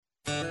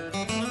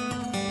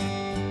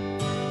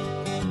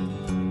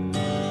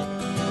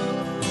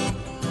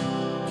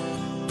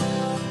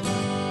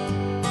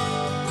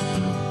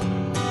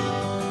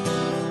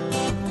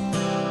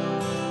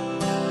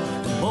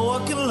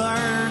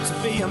learn to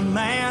be a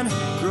man,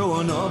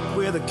 growing up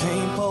with a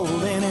cane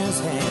pole in his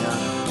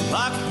hand.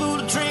 Like a fool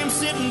of dream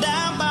sitting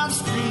down by the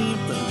stream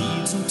that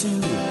leads him to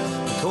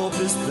the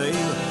Corpus Bay.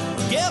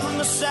 Give him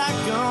a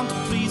shotgun to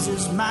please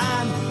his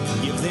mind,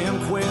 give them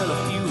quail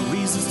a few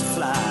reasons to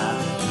fly.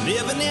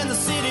 Living in the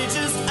city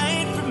just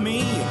ain't for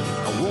me,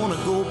 I wanna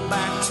go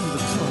back to the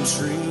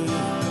country.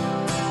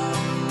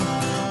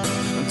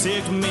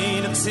 Take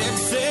me to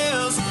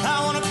Texas,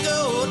 I wanna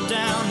go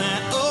down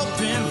that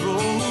open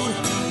road.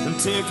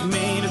 Take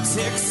me to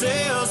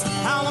Texas,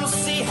 I wanna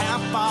see how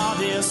far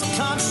this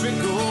country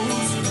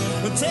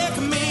goes. Take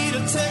me to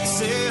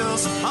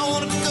Texas, I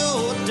wanna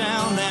go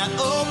down that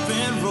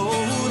open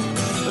road.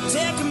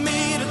 Take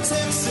me to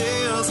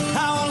Texas,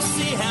 I wanna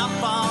see how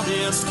far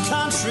this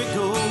country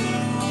goes.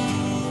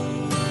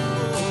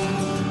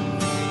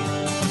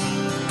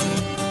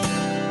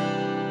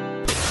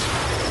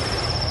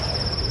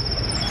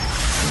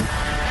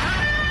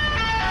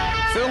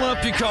 Fill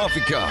up your coffee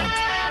cup,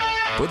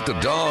 put the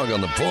dog on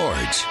the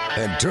porch,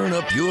 and turn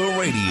up your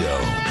radio.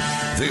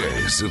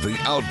 This is the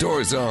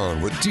Outdoor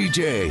Zone with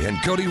TJ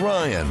and Cody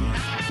Ryan,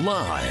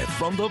 live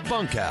from the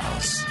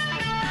bunkhouse.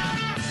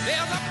 There's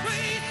a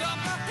place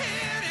up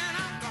ahead and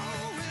I'm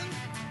going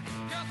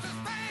just as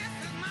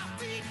fast as my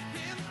feet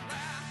can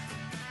fly.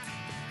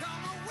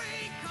 Come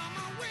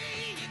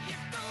away, you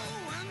get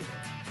going.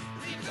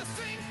 Leave the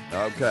sink.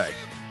 Okay.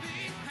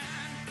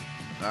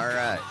 All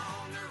right.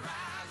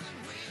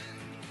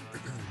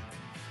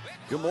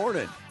 Good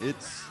morning.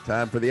 It's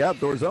time for the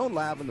Outdoor Zone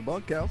live in the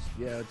bunkhouse.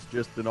 Yeah, it's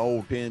just an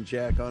old tin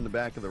shack on the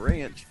back of the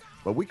ranch,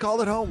 but we call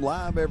it home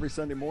live every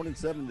Sunday morning,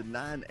 7 to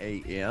 9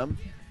 a.m.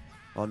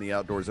 on the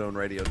Outdoor Zone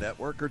Radio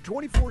Network, or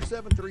 24/7,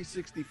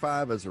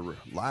 365 as a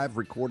live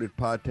recorded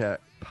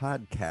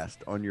podcast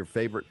on your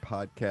favorite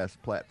podcast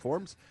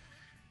platforms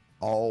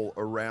all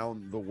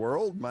around the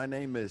world. My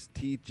name is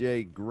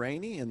TJ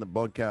Graney, and the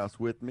bunkhouse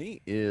with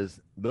me is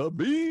the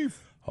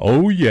Beef.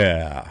 Oh,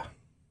 yeah.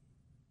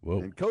 Whoa.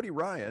 And Cody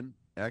Ryan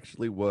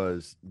actually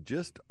was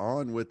just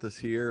on with us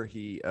here.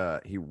 He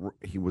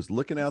was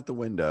looking out the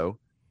window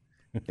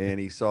and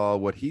he saw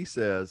what he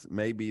says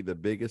may be the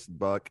biggest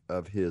buck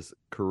of his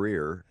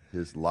career,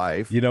 his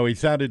life. You know, he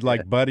sounded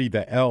like Buddy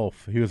the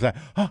Elf. He was like,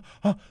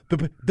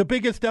 the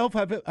biggest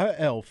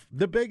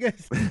the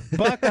biggest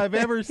buck I've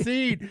ever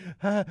seen.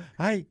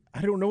 I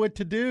don't know what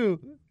to do.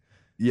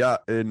 Yeah,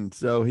 and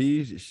so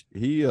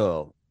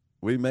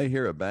we may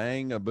hear a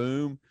bang, a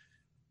boom,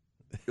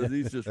 because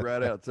he's just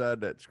right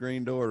outside that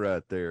screen door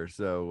right there.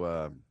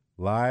 So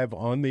live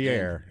on the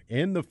air,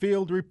 in the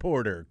field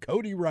reporter,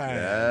 Cody Ryan.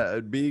 Yeah,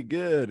 it'd be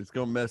good. It's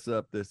gonna mess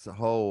up this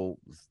whole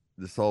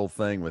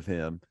thing with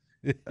him.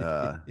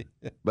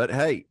 But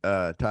hey,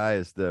 Ty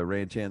is the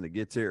ranch hand that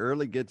gets here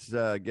early, gets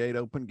gate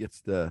open,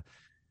 gets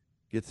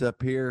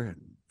up here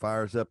and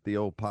fires up the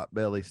old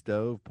potbelly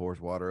stove, pours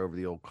water over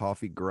the old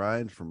coffee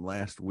grinds from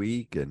last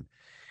week, and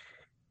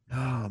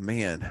oh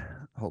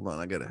man, hold on,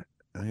 I gotta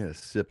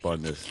sip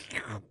on this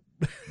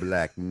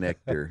black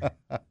nectar.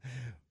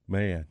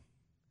 Man.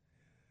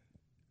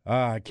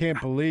 I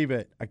can't believe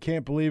it. I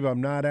can't believe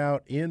I'm not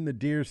out in the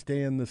deer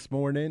stand this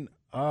morning.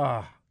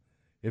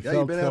 It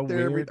felt been so out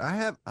there weird.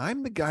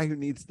 I'm the guy who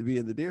needs to be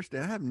in the deer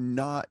stand. I have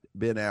not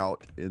been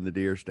out in the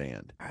deer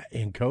stand.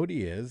 And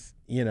Cody is,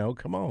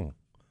 come on.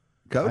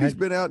 Cody's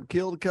been out and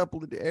killed a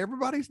couple of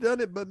everybody's done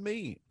it but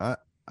me.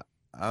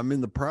 I'm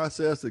in the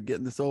process of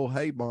getting this old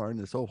hay barn,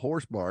 this old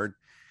horse barn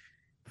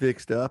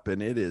fixed up,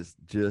 and it is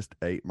just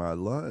ate my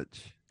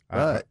lunch.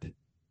 But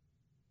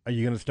are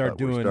you going to start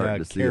doing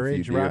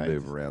carriage rides?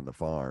 Move around the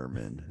farm,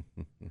 and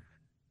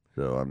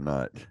so I'm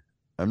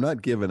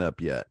not giving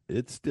up yet.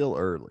 It's still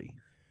early.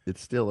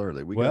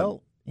 We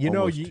got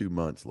almost 2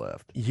 months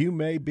left. You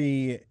may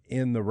be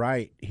in the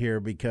right here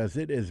because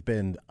it has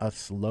been a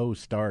slow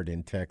start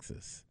in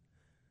Texas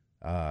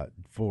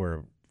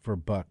for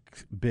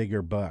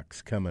bigger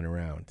bucks coming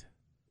around.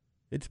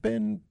 It's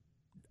been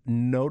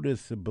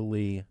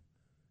noticeably,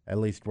 at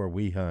least where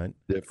we hunt,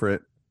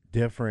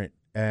 different,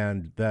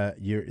 and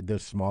the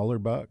smaller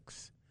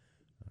bucks,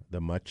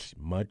 the much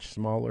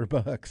smaller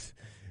bucks,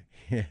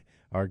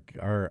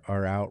 are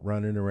out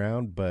running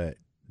around, but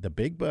the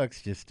big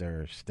bucks just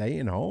are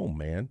staying home,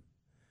 man.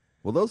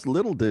 Well, those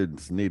little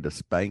dudes need a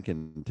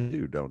spanking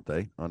too, don't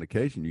they? On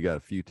occasion, you got a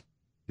few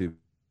too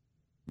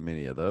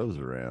many of those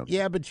around.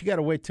 Yeah, but you got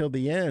to wait till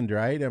the end,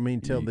 right? I mean,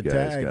 till the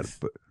tags.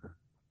 Put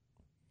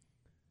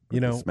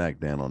the smack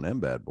down on them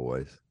bad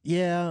boys.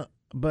 Yeah,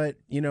 but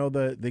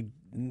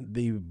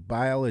the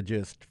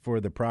biologist for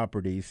the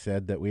property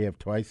said that we have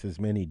twice as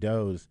many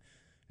does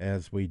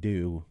as we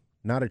do,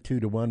 not a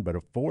 2-to-1, but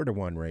a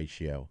 4-to-1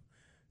 ratio.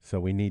 So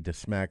we need to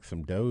smack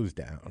some does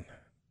down.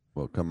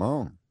 Well, come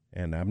on.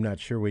 And I'm not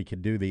sure we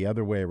could do the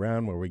other way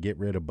around where we get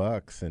rid of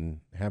bucks and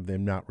have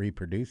them not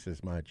reproduce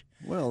as much.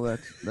 Well,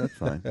 that's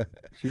fine.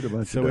 Shoot a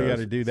bunch so of does. We got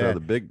to do that.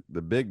 So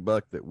the big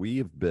buck that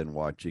we've been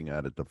watching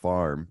out at the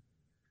farm,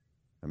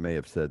 I may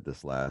have said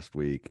this last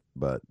week,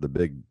 but the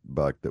big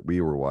buck that we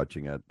were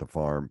watching at the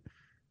farm,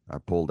 I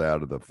pulled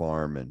out of the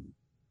farm and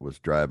was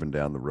driving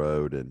down the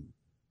road and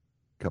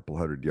couple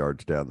 100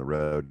 yards down the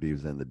road. He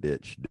was in the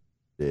ditch,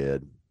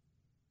 dead.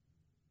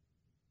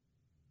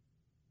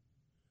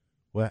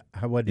 What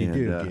did he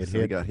do? Get so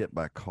he hit? got hit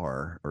by a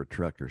car or a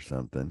truck or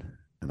something,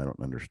 and I don't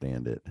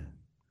understand it.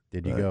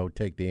 Did you go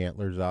take the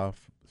antlers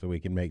off so we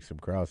can make some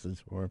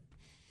crosses for him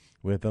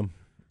with him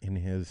in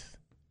his,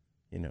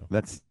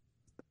 That's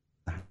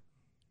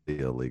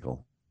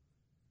illegal.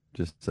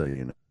 Just so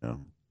you know.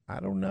 I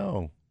don't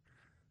know.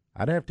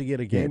 I'd have to get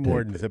a Can't game take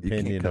warden's you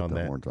opinion can't cut on the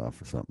that. horns off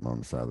or something on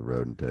the side of the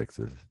road in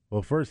Texas.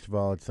 Well, first of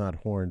all, it's not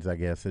horns, I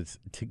guess. It's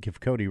if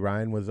Cody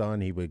Ryan was on,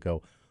 he would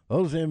go,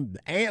 those them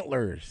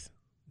antlers.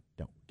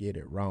 Don't get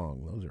it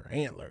wrong. Those are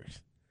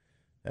antlers.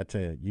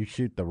 You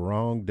shoot the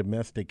wrong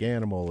domestic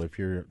animal if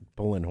you're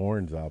pulling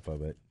horns off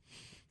of it.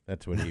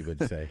 That's what he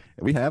would say.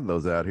 We have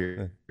those out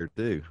here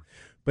too.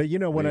 But,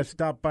 when I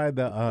stopped by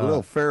the a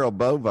little feral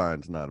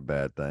bovine's not a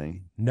bad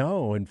thing.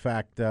 No, in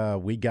fact,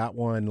 we got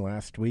one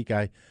last week.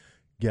 I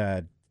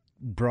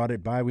brought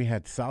it by. We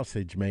had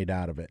sausage made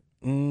out of it.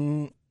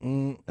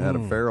 Had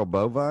a feral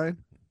bovine?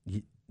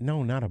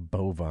 No, not a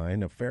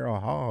bovine, a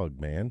feral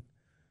hog, man.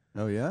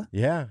 Oh, yeah?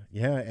 Yeah.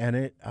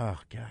 And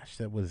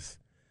that was,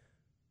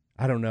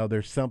 I don't know.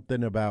 There's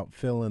something about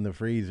filling the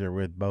freezer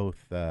with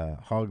both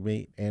hog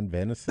meat and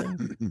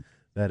venison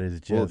that is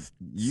just.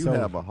 Well, you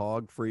have a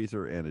hog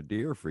freezer and a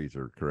deer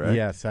freezer, correct?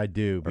 Yes, I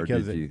do.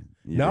 Because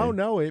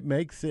no, it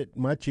makes it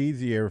much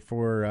easier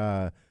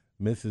for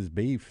Mrs.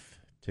 Beef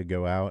to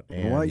go out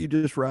and. Why don't you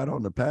just write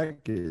on the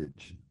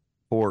package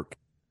pork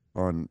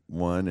on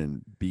one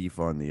and beef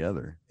on the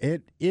other?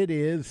 It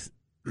is.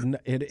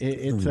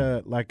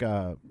 It's like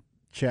a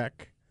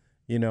check,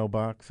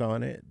 box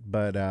on it,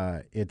 but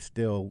it's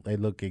still, they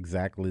look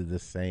exactly the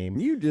same.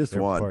 You just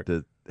want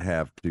to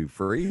have two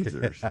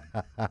freezers.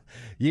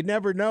 You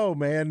never know,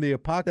 man. The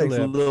apocalypse.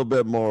 Takes a little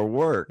bit more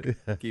work.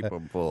 Keep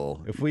them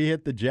full. If we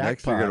hit the jackpot.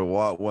 Next you're going to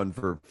want one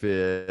for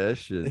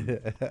fish.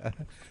 And...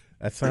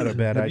 That's not a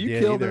bad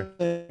idea either. Have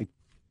you killed a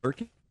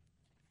turkey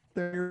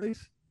there, at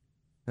least?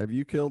 Have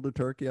you killed a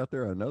turkey out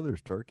there? I know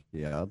there's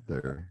turkey out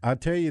there. I'll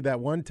tell you that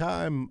one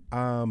time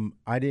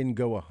I didn't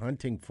go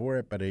hunting for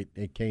it, but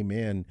it came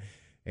in.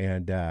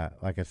 And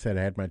like I said,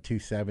 I had my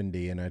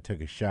 270 and I took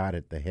a shot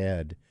at the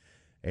head.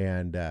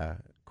 And, of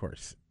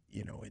course,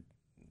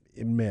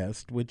 it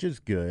missed, which is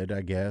good,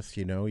 I guess.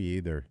 You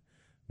either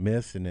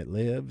miss and it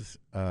lives,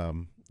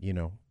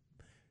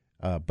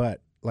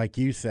 But like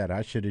you said,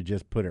 I should have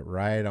just put it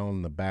right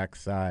on the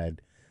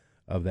backside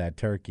of that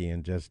turkey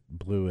and just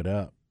blew it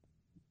up.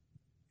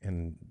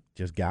 And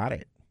just got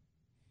it.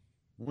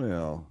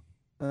 Well,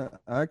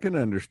 I can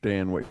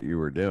understand what you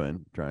were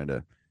doing, trying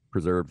to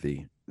preserve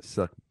the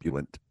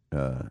succulent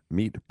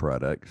meat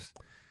products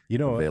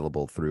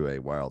available through a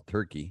wild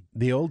turkey.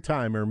 The old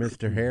timer,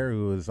 Mr. Hare,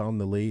 who was on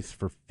the lease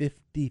for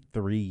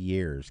 53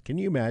 years. Can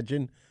you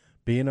imagine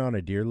being on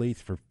a deer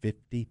lease for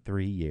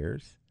 53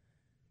 years?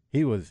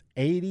 He was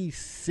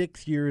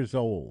 86 years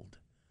old,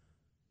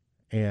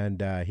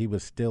 and he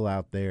was still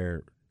out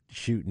there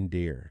shooting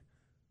deer.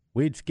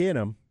 We'd skin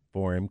him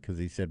for him because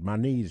he said, my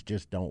knees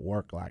just don't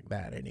work like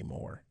that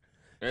anymore.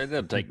 It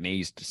doesn't take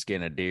knees to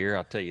skin a deer.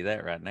 I'll tell you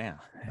that right now.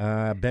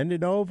 Bend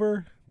it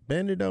over.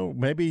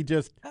 Maybe he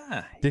just,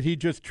 did he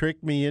just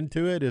trick me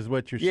into it is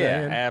what you're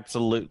saying? Yeah,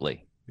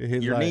 absolutely.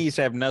 Your knees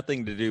have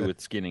nothing to do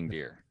with skinning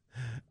deer.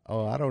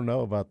 Oh, I don't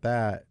know about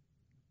that.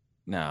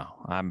 No,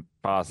 I'm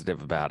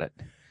positive about it.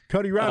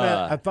 Cody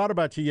Ryan, I thought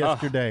about you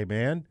yesterday,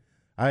 man.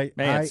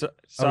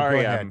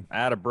 Sorry, I'm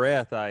out of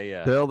breath.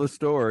 Tell the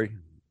story.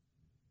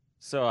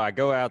 So I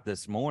go out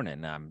this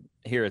morning. I'm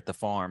here at the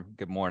farm.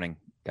 Good morning,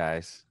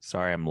 guys.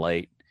 Sorry I'm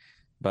late.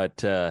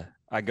 But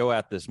I go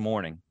out this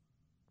morning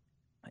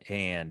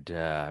and,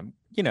 I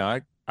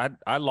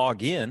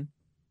log in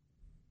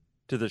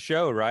to the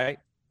show, right?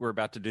 We're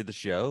about to do the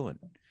show and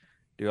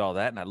do all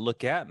that. And I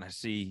look out and I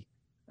see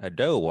a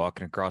doe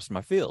walking across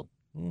my field.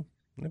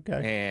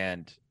 Okay.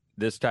 And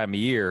this time of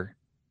year,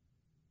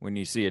 when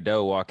you see a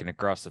doe walking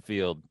across the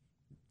field,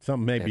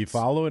 something may be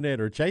following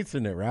it or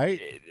chasing it, right?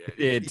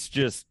 It's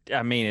just,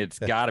 it's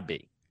got to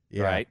be,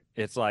 right?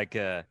 It's like,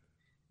 a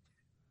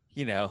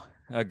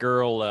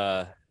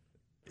girl,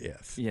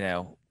 yes,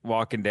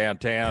 walking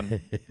downtown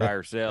by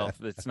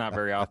herself. It's not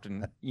very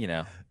often,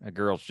 a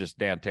girl's just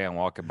downtown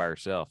walking by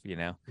herself,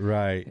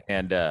 Right.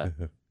 And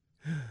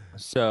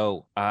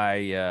so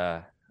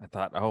I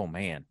thought, oh,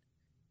 man.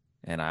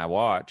 And I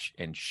watch,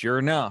 and sure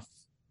enough,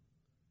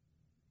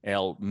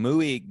 El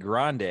Muy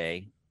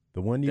Grande,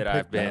 the one that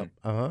I've been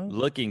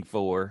looking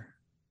for,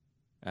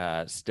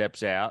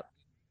 steps out.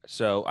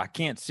 So I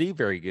can't see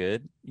very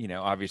good.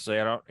 Obviously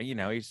I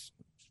don't, he's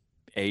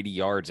 80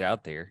 yards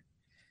out there.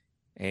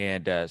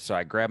 And so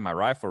I grabbed my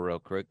rifle real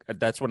quick.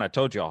 That's when I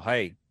told y'all,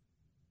 hey,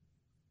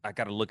 I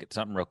got to look at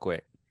something real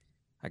quick.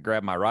 I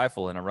grab my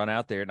rifle and I run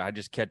out there and I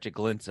just catch a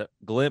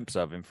glimpse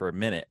of him for a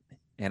minute.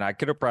 And I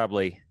could have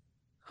probably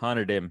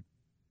hunted him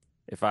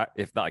if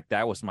like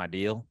that was my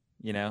deal.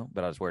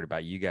 But I was worried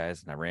about you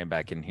guys, and I ran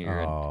back in here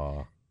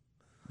and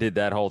did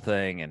that whole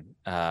thing. And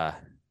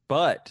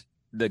but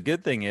the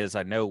good thing is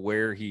I know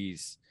where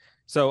he's.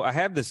 So I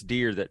have this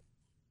deer that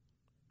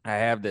I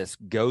have this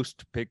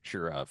ghost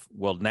picture of.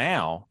 Well,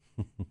 now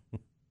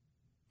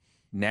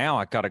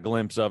I got a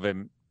glimpse of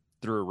him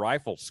through a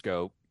rifle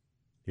scope.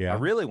 Yeah. I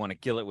really want to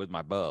kill it with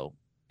my bow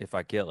if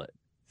I kill it.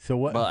 So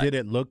what But- did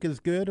it look as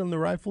good on the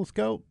rifle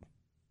scope?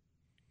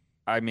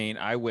 I mean,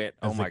 I went,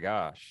 oh As a- my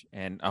gosh,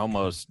 and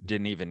almost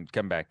didn't even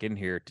come back in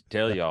here to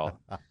tell y'all,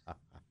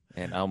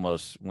 and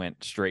almost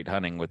went straight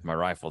hunting with my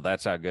rifle.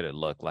 That's how good it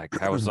looked.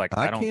 Like I was like,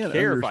 I don't can't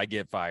care if I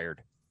get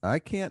fired. I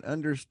can't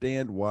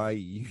understand why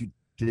you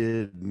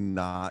did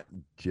not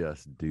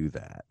just do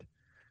that.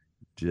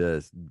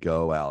 Just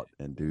go out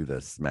and do the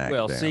smackdown.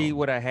 Well, see,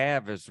 what I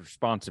have is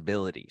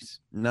responsibilities.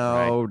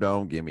 No,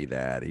 don't give me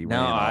that. He ran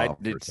off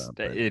or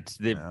something. It's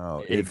the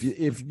No, if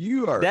if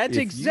you are, that's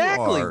if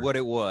exactly you are, what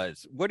it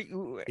was. What do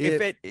you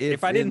if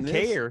if I in didn't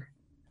this- care,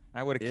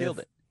 I would have killed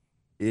it.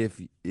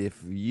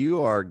 if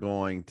you are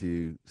going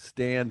to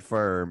stand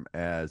firm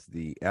as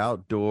the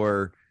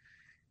outdoor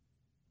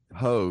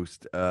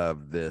host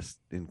of this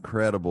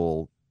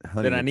incredible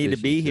hunting, Then I and need to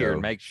fishing be here show,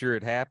 and make sure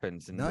it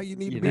happens. And no, you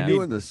need to you be know.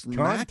 doing the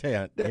smack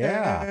Content.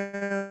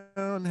 Yeah.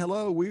 down.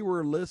 Hello, we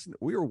were listening.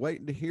 We were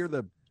waiting to hear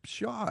the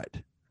shot.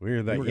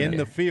 We're the We were in gonna-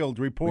 the field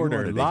reporter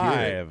wanted to hear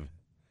it. live.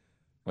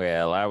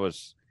 Well,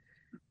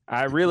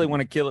 I really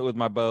want to kill it with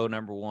my bow,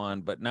 number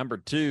one. But number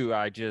two,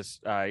 by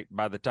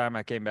the time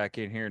I came back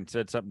in here and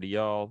said something to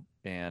y'all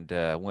and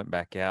went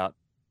back out,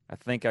 I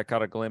think I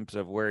caught a glimpse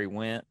of where he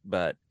went,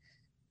 but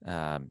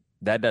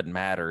that doesn't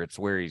matter. It's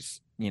where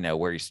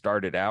where he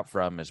started out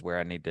from is where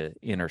I need to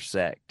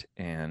intersect.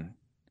 And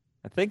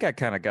I think I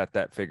kind of got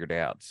that figured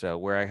out. So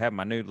where I have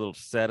my new little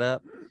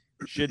setup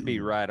should be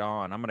right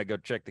on. I'm going to go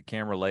check the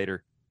camera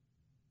later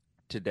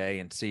today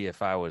and see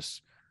if I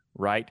was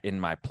right in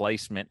my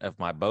placement of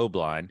my bow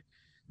blind,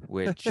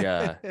 which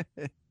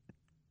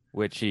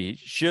he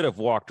should have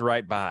walked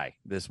right by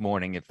this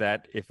morning. If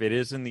it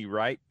is in the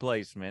right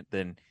placement,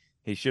 then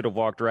he should have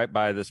walked right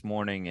by this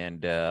morning,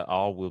 and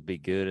all will be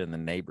good in the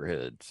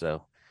neighborhood.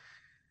 So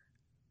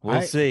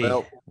we'll see.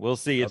 well, We'll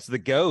see. It's the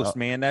ghost,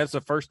 man. That's the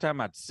first time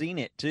I'd seen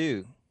it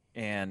too,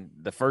 and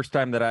the first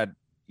time that I'd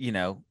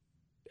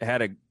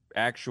had a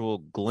actual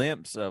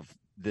glimpse of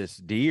this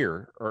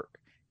deer.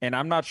 And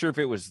I'm not sure if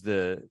it was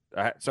so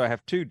I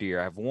have two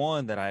deer. I have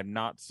one that I have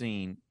not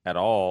seen at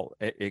all,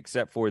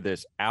 except for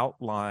this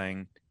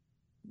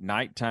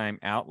nighttime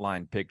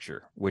outline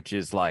picture, which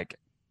is like,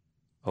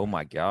 oh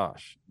my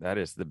gosh, that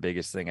is the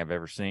biggest thing I've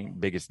ever seen,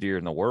 biggest deer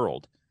in the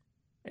world.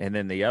 And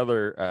then the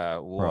other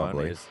one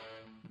Probably. is,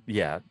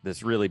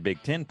 this really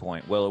big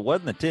 10-point. Well, it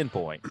wasn't a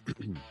 10-point.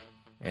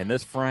 And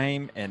this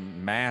frame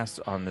and mass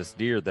on this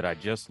deer that I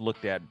just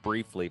looked at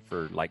briefly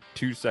for like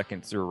 2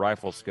 seconds through a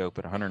rifle scope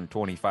at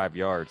 125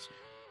 yards,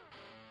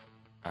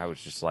 I was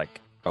just like,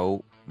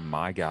 oh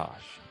my gosh.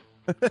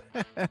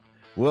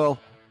 Well,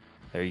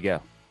 There you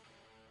go.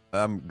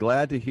 I'm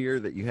glad to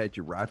hear that you had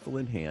your rifle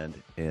in hand,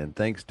 and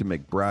thanks to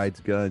McBride's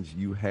Guns,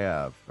 you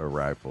have a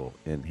rifle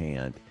in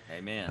hand.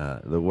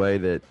 Amen. The way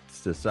that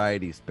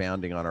society's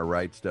pounding on our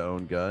rights to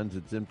own guns,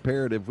 it's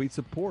imperative we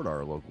support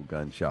our local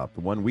gun shop,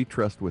 the one we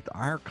trust with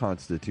our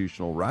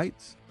constitutional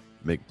rights,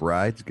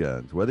 McBride's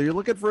Guns. Whether you're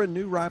looking for a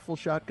new rifle,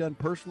 shotgun,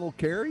 personal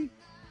carry,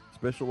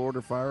 special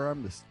order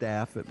firearm, the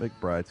staff at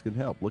McBride's can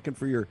help. Looking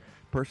for your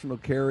personal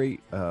carry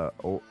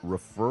or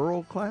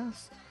referral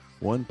class?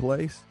 One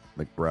place,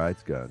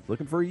 McBride's Guns.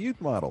 Looking for a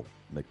youth model?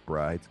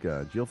 McBride's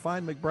Guns. You'll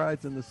find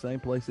McBride's in the same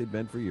place they've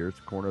been for years,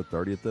 the corner of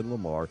 30th and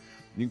Lamar.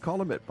 You can call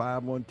them at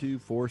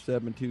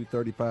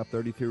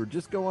 512-472-3532 or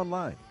just go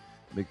online,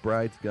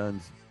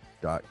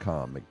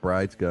 McBride'sGuns.com,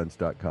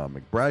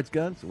 McBride'sGuns.com. McBride's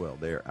Guns, well,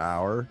 they're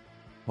our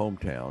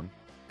hometown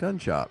gun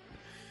shop.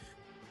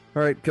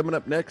 All right, coming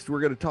up next,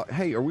 we're going to talk.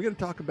 Hey, are we going to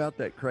talk about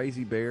that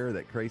crazy bear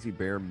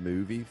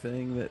movie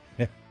thing that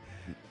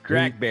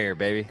Crack bear,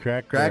 baby.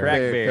 Crack Crack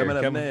bear. Bear coming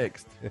up Coming-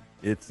 next?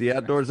 It's the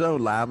Outdoor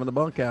Zone live in the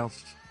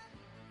bunkhouse.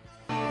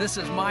 This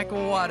is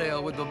Michael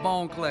Waddell with the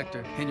Bone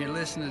Collector, and you're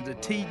listening to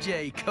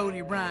TJ,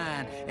 Cody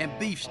Ryan, and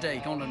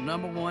Beefsteak on the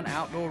 #1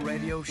 outdoor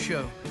radio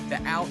show,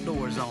 The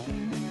Outdoor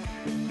Zone.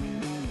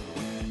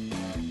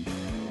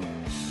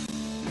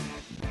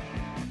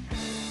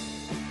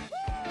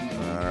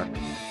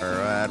 All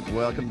right,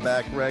 welcome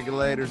back,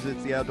 regulators.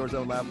 It's the Outdoor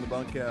Zone live in the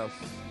bunkhouse.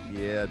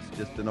 Yeah, it's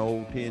just an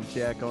old tin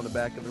shack on the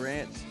back of the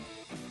ranch,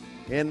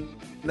 and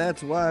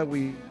that's why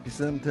we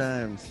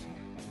sometimes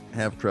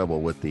have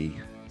trouble with the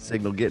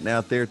signal getting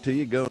out there to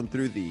you, going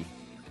through the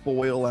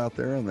foil out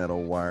there on that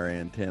old wire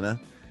antenna.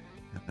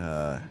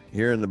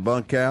 Here in the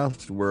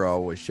bunkhouse, we're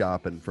always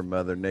shopping from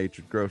Mother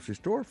Nature's grocery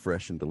store,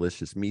 fresh and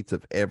delicious meats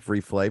of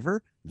every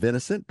flavor,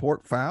 venison,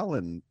 pork, fowl,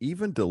 and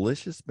even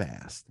delicious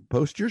bass.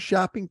 Post your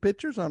shopping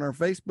pictures on our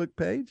Facebook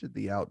page at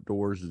the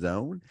Outdoor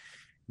Zone.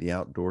 The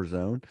Outdoor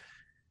Zone.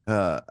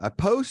 I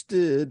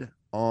posted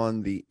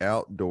on the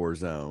Outdoor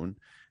Zone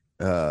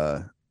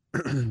a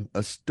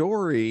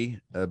story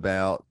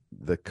about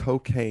the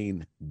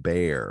cocaine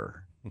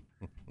bear,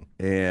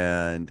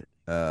 and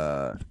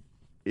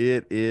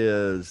it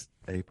is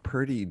a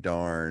pretty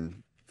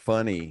darn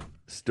funny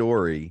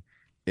story,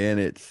 and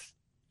it's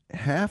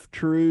half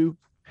true,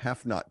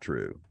 half not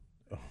true.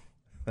 You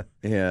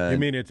And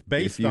mean it's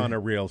based on a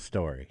real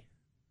story?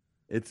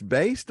 it's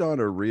based on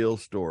a real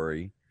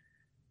story.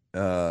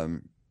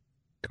 Cocaine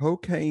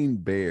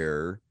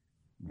bear,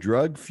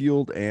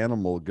 drug-fueled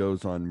animal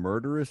goes on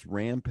murderous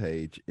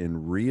rampage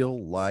in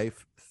real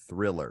life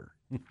thriller.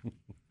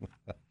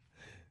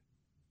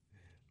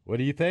 What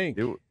do you think?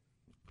 It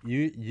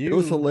You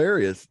was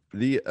hilarious.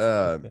 The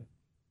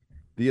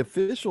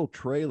official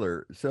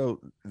trailer. So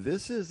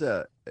this is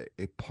a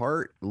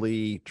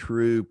partly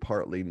true,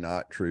 partly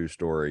not true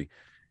story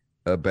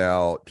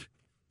about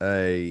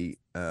a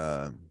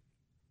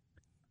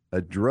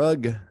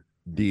drug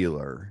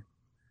dealer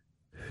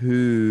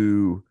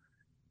who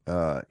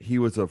he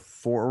was a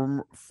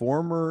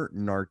former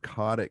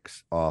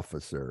narcotics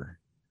officer,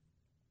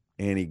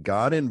 and he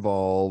got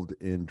involved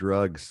in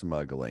drug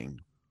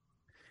smuggling,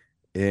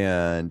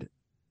 and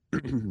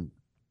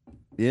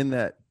in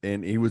that,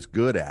 and he was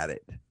good at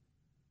it.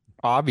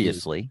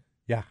 Obviously,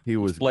 yeah, He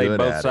was he's played good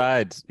both at it.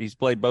 sides. He's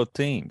played both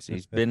teams.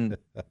 He's been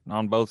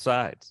on both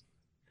sides.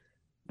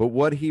 But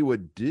what he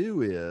would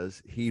do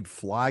is he'd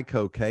fly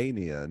cocaine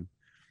in,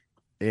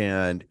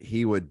 and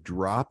he would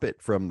drop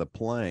it from the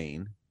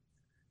plane,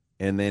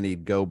 and then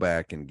he'd go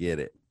back and get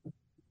it.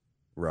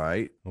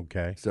 Right.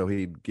 Okay. So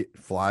he'd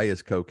fly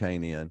his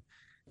cocaine in,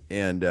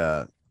 and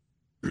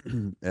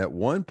at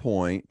one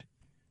point,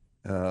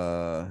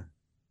 the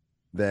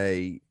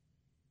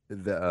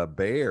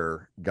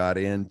bear got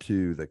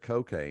into the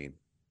cocaine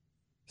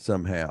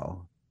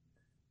somehow,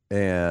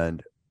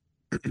 and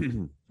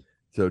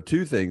so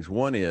two things.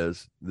 One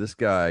is this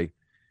guy,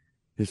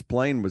 his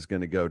plane was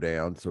going to go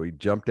down, so he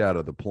jumped out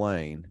of the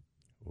plane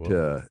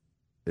to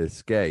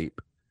escape.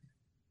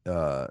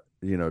 So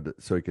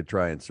he could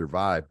try and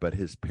survive, but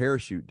his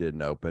parachute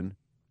didn't open,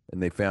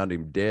 and they found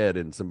him dead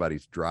in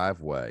somebody's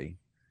driveway.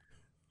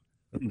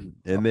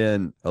 And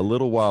then a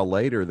little while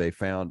later, they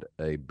found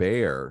a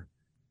bear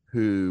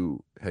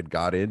who had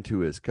got into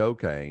his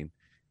cocaine,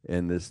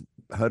 and this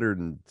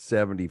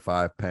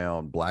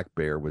 175-pound black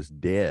bear was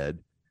dead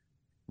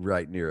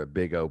right near a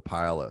big old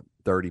pile of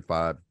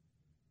 35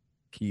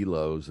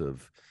 kilos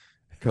of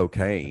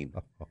cocaine.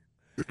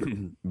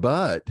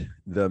 But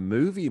the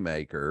movie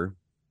maker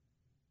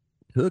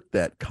took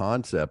that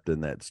concept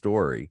in that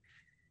story,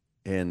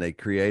 and they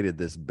created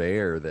this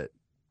bear that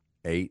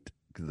ate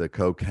the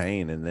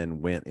cocaine and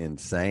then went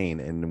insane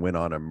and went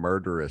on a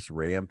murderous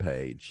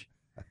rampage.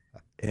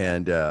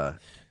 And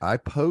I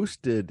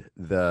posted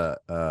the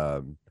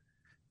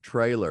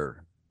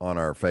trailer on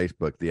our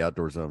Facebook, the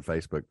Outdoor Zone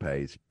Facebook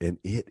page, and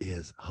it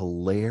is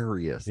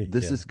hilarious.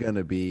 This Yeah. is going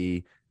to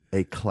be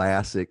a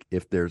classic.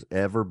 If there's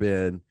ever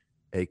been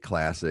a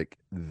classic,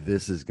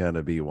 this is going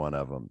to be one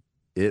of them.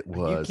 It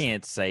was. You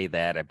can't say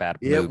that about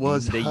a It movie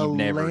was that you've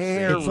never seen.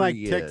 hilarious. It's like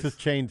Yes. Texas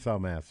Chainsaw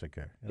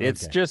Massacre.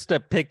 It's Okay. just a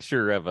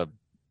picture of a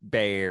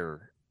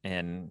bear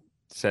and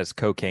says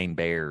cocaine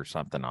bear or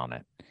something on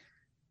it.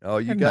 Oh,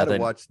 you And got to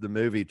nothing. watch the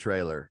movie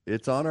trailer.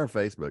 It's on our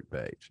Facebook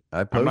page.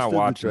 I I'm posted not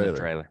watching the the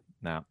trailer.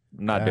 No,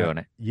 I'm not Uh, doing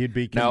it. You'd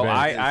be No,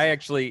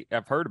 convinced.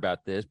 I've heard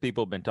about this.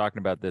 People have been talking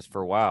about this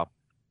for a while.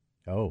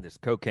 Oh, This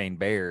cocaine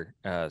bear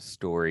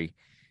story,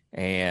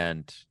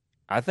 and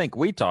I think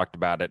we talked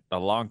about it a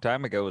long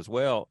time ago as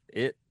well.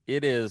 It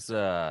is.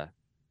 I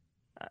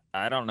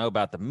don't know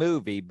about the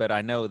movie, but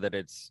I know that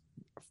it's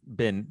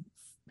been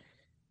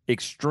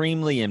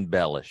extremely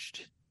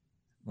embellished.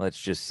 Let's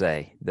just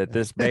say that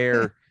this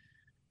bear,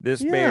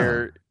 Yeah.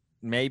 bear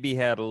maybe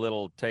had a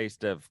little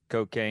taste of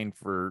cocaine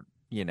for,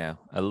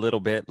 a little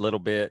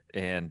bit,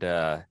 and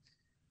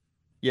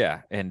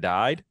and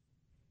died,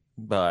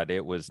 but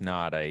it was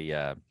not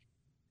a,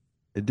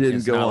 It didn't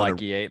it's go not on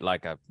like a, he ate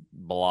like a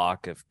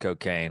block of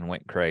cocaine,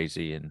 went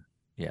crazy and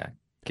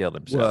killed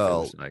himself. Well,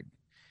 It was like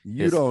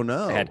you his- don't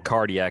know. had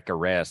cardiac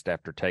arrest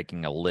after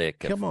taking a lick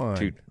Come of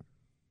on.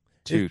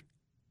 two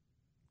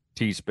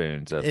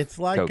teaspoons of it's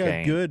like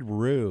cocaine. a good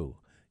roux.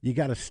 You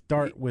got to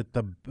start with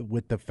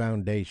the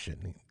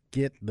foundation.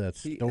 Get the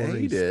He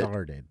story ate it.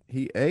 started.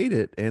 He ate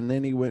it, and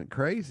then he went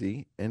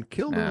crazy and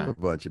killed Nah. a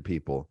bunch of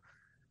people.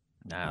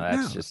 No,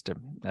 that's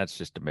No.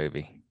 just a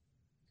movie.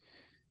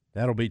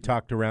 That'll be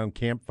talked around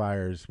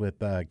campfires with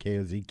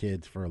KOZ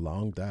kids for a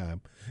long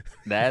time.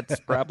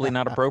 That's probably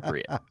not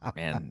appropriate.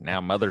 And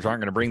now mothers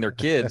aren't going to bring their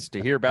kids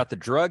to hear about the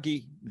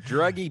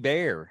druggy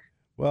bear.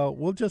 Well,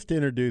 we'll just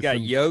introduce You got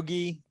them.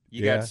 Yogi,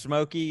 you Yeah. got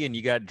Smokey, and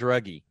you got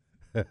Druggy.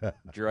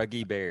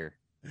 Druggy bear.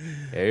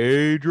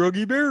 Hey,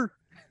 Druggy bear.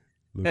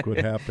 Look what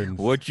happens.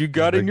 What you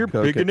got in Big your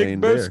cocaine picnic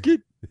bear.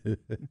 basket?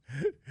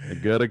 I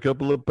got a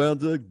couple of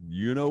pounds of,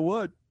 you know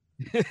what?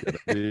 Gonna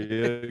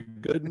be a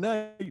good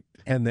night.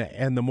 And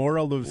the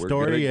moral of the We're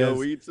story gonna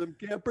go is eat some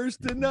campers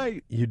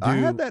tonight. you do. I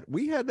had that.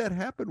 We had that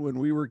happen when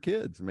we were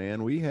kids,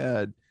 man. We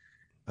had,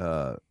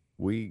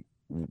 we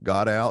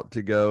got out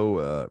to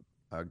go.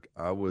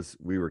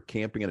 We were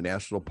camping in a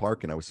national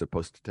park, and I was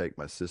supposed to take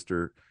my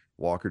sister,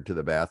 walk her to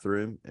the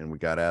bathroom, and we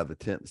got out of the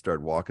tent and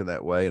started walking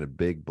that way, and a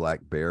big black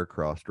bear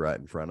crossed right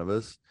in front of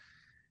us,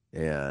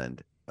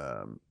 and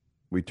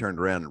we turned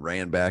around and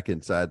ran back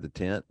inside the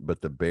tent, but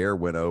the bear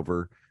went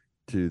over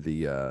to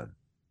the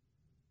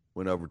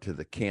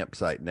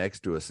campsite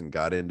next to us and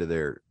got onto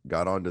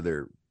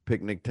their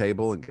picnic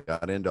table and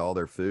got into all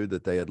their food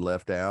that they had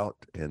left out.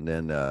 And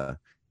then the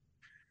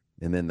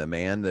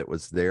man that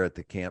was there at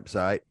the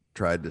campsite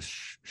tried to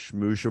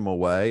smoosh him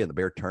away, and the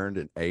bear turned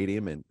and ate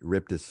him and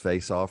ripped his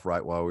face off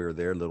right while we were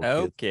there. Little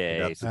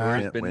Okay, so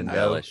it's been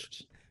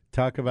embellished.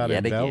 Talk about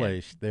Yet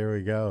embellished. There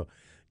we go.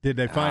 Did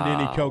they find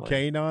any Oh,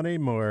 cocaine on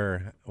him,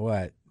 or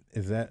what?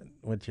 Is that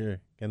what you're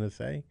going to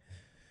say?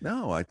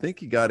 No, I think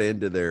he got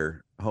into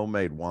their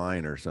homemade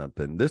wine or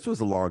something. This was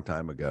a long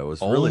time ago. It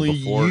was Only really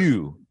before,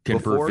 you can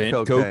before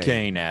prevent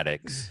cocaine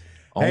addicts.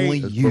 Hey, Only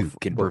you bef-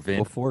 can be-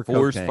 prevent before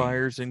forest cocaine.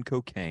 fires and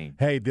cocaine.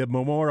 Hey, the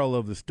moral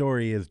of the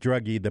story is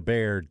Druggy the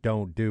bear,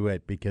 don't do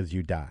it because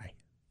you die.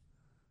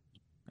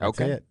 That's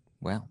Okay. it.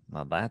 Well,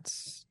 now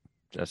that's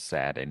a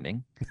sad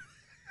ending.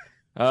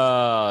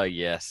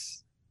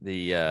 Yes.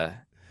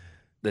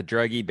 The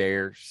druggy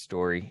bear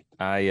story.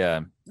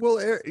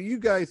 Well, you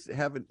guys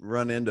haven't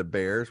run into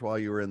bears while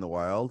you were in the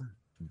wild?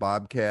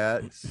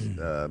 Bobcats,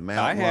 mountain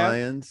have.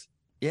 lions.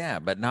 Yeah,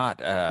 but not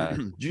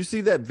Did you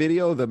see that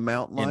video of the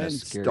mountain In a lion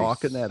scary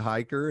stalking that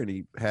hiker, and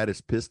he had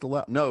his pistol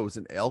out? No, it was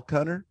an elk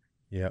hunter,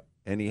 Yep.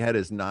 and he had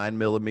his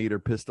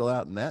 9mm pistol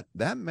out, and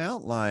that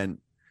mountain lion,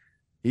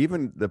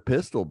 even the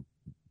pistol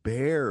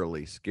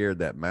barely scared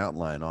that mountain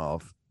lion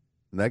off.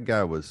 And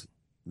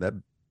that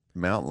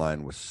mountain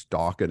lion was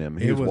stalking him.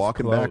 He It was was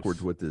walking close.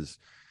 backwards with his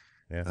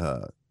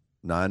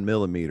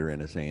 9mm in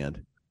his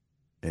hand,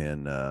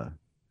 and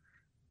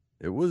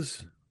it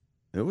was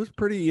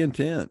pretty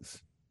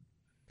intense.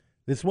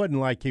 This wasn't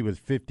like he was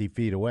 50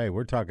 feet away.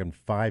 We're talking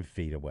 5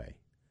 feet away.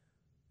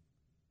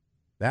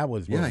 That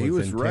was what He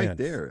was intense. right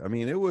there. I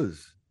mean, it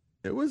was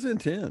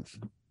intense.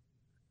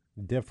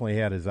 Definitely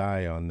had his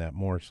eye on that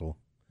morsel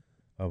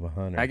of a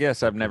hunter. I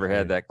guess I've never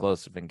had that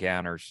close of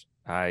encounters.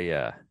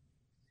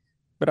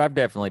 But I've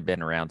definitely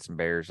been around some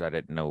bears I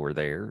didn't know were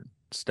there,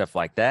 stuff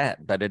like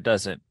that. But it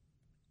doesn't.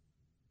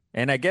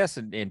 And I guess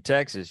in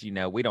Texas,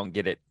 we don't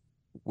get it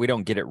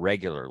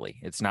regularly.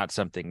 It's not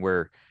something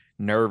we're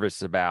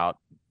nervous about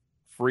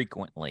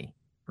frequently,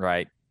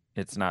 right?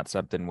 It's not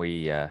something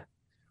we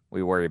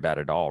worry about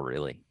at all,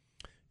 really.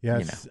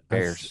 Yes,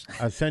 bears.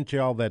 I sent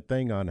you all that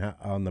thing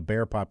on the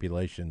bear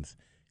populations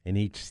in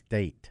each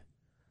state.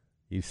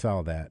 You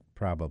saw that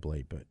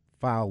probably, but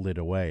filed it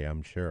away,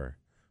 I'm sure.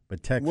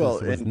 But Texas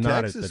was in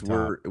not Texas, at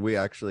the top. we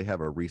actually have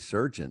a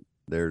resurgent.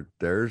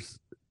 There's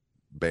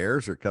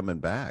bears are coming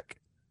back.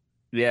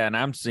 Yeah, and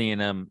I'm seeing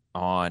them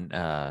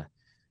on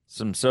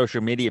some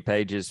social media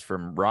pages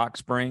from Rock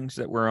Springs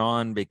that we're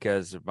on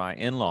because of my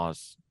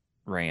in-laws'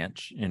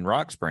 ranch in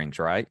Rock Springs,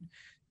 right?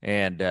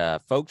 And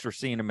folks are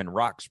seeing them in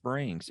Rock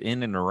Springs,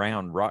 in and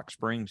around Rock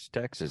Springs,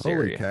 Texas Holy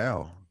area.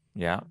 cow.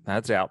 Yeah,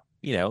 that's out,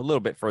 a little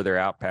bit further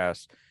out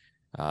past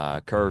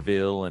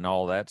Kerrville and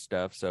all that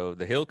stuff. So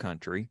the hill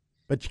country.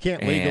 But you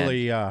can't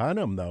legally hunt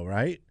them, though,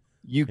 right?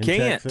 You In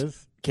can't,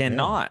 Texas?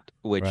 cannot,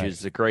 which Right. is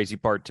the crazy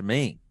part to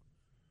me.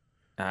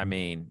 I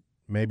mean,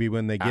 Maybe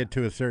when they get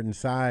to a certain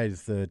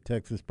size, the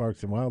Texas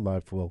Parks and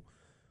Wildlife will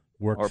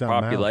work or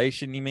something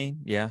population, you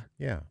mean? Yeah, out.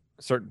 Yeah,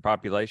 a certain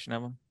population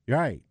of them. you're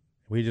right.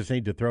 We just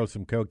need to throw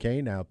some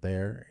cocaine out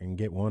there and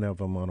get one of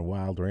them on a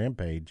wild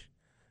rampage.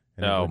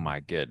 And it Oh would my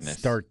goodness!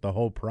 start the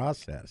whole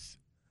process.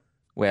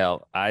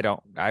 Well,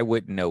 I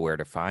wouldn't know where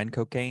to find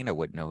cocaine. I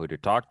wouldn't know who to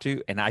talk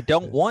to, and I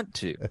don't want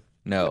to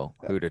know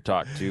who to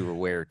talk to or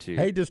where to.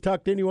 Hey, just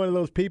talk to any one of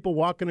those people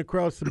walking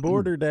across the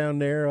border down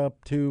there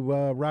up to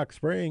Rock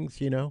Springs,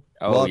 Oh,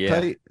 I'll yeah.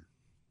 tell you,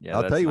 Yeah,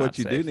 I'll that's tell you not what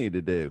you do safe. need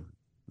to do.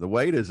 The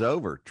wait is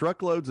over.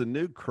 Truckloads of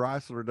new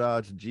Chrysler,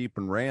 Dodge, Jeep,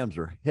 and Rams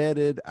are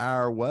headed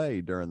our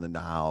way during the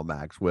Nile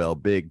Maxwell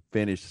Big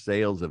Finish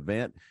Sales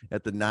event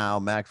at the Nile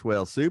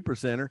Maxwell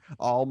Supercenter.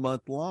 All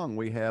month long,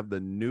 we have the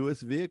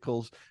newest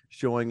vehicles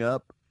showing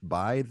up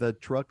by the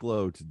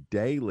truckloads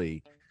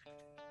daily.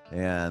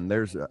 And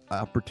there's an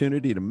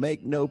opportunity to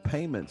make no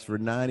payments for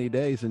 90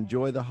 days.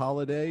 Enjoy the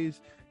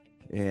holidays.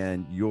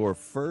 And your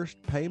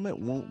first payment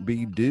won't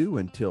be due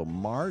until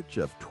March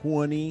of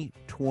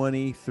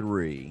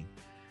 2023.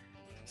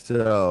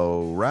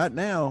 So right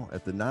now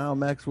at the Nile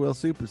Maxwell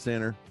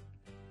Supercenter,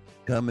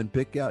 come and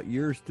pick out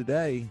yours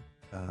today.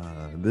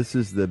 This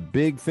is the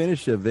big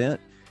finish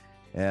event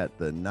at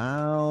the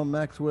Nile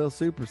Maxwell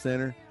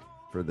Supercenter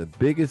for the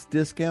biggest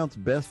discounts,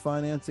 best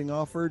financing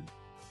offered,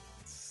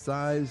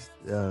 size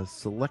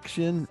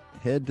selection.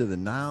 Head to the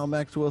Nile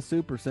Maxwell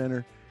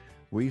Supercenter.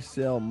 We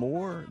sell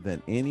more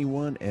than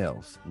anyone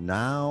else.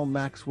 Nile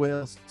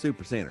Maxwell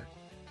Supercenter.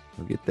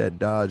 We'll get that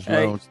Dodge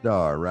Lone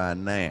Star right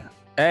now.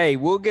 Hey,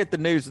 we'll get the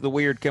news of the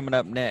weird coming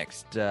up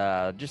next.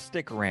 Just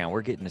stick around.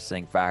 We're getting this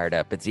thing fired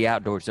up. It's the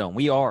Outdoor Zone.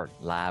 We are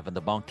live in the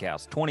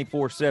bunkhouse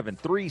 24/7,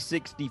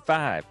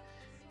 365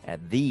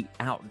 at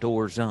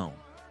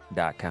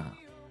theoutdoorzone.com.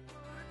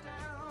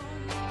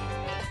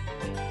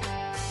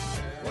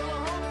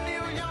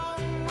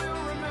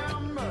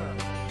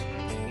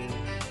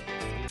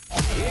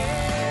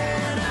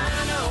 And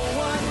I know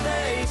what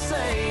they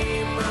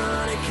say,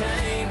 money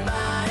can't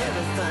buy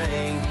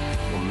everything.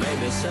 Well,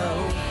 maybe so.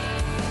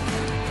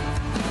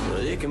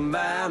 can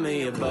buy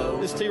me a boat.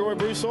 This is T. Roy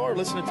Broussard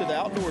listening to the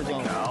Outdoor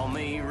Zone. Call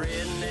me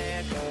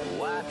redneck,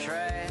 white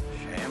trash,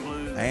 and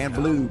blue. And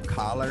blue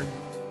collar.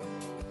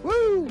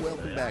 Woo!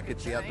 Welcome back.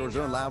 It's the Outdoor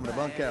Zone live in the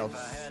bunkhouse.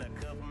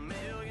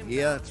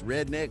 Yeah, it's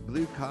redneck,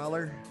 blue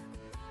collar.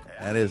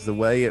 That is the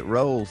way it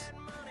rolls.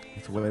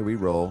 It's the way we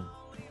roll.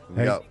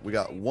 We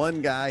got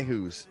one guy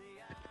who's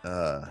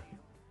peering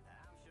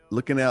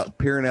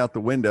out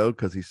the window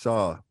because he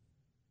saw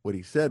what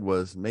he said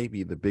was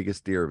maybe the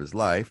biggest deer of his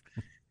life.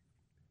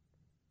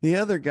 The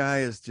other guy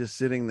is just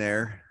sitting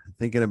there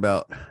thinking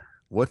about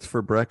what's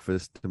for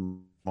breakfast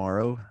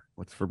tomorrow,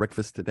 what's for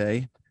breakfast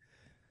today.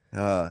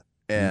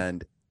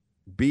 And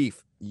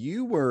Beef,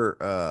 you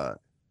were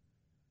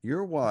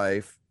your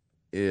wife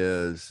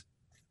is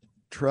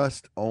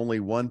trust only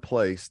one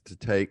place to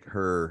take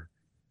her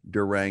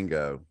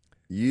Durango.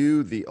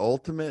 You, the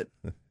ultimate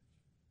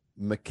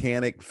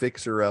mechanic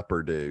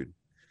fixer-upper, dude.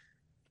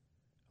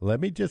 Let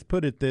me just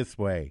put it this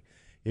way.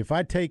 If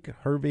I take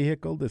her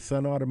vehicle to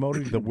Sun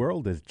Automotive, the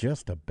world is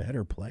just a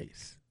better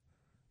place.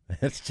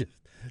 That's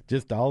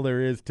just all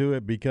there is to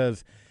it,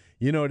 because,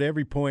 you know, at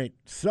every point,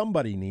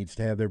 somebody needs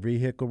to have their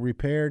vehicle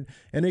repaired,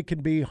 and it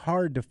can be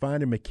hard to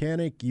find a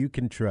mechanic you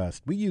can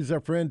trust. We use our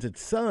friends at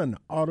Sun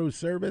Auto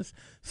Service.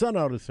 Sun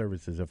Auto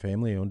Service is a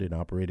family-owned and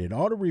operated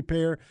auto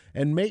repair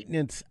and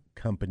maintenance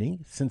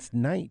company since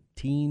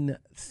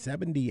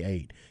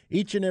 1978.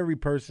 Each and every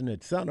person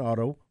at Sun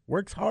Auto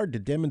works hard to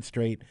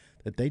demonstrate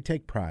that they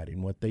take pride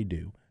in what they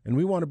do. And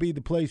we want to be the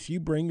place you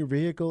bring your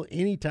vehicle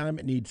anytime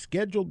it needs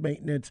scheduled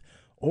maintenance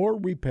or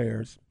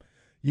repairs.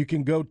 You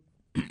can go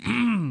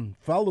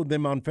follow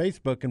them on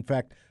Facebook. In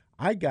fact,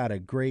 I got a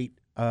great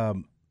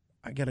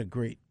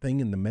thing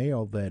in the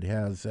mail that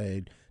has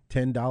a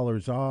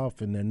 $10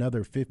 off and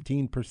another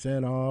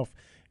 15% off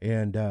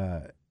and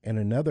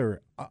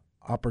another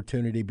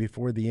opportunity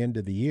before the end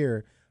of the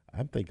year.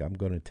 I think I'm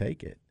going to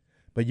take it.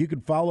 But you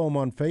can follow them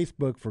on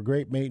Facebook for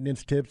great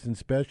maintenance tips and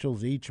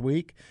specials each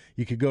week.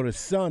 You could go to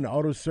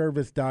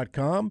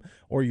sunautoservice.com,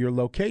 or your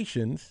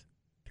locations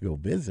to go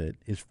visit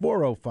is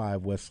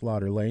 405 West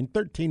Slaughter Lane,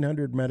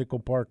 1300 Medical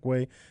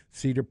Parkway,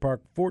 Cedar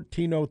Park,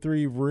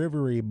 1403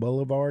 Rivery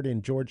Boulevard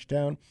in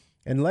Georgetown,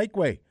 and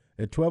Lakeway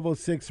at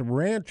 1206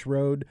 Ranch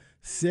Road,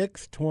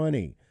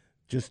 620.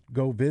 Just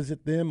go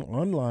visit them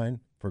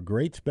online for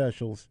great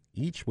specials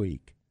each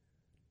week.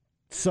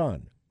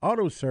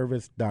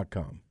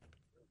 sunautoservice.com.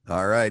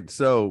 All right,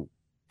 so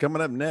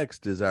coming up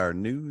next is our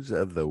News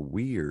of the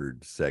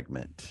Weird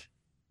segment.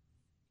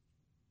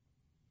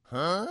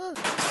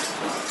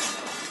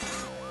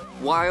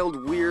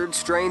 Wild, weird,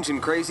 strange,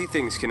 and crazy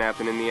things can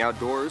happen in the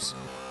outdoors.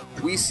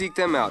 We seek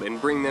them out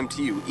and bring them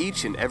to you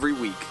each and every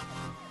week.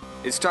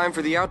 It's time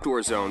for the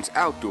Outdoor Zone's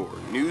Outdoor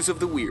News of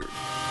the Weird.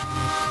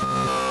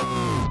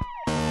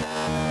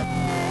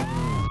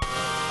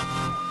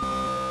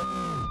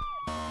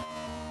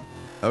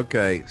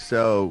 Okay,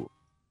 so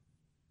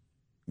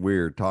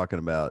we're talking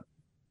about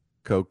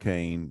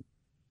cocaine,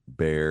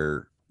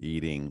 bear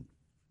eating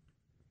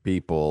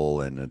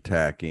people and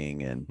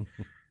attacking and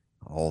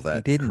all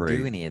that. He didn't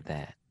do any of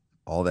that.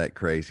 All that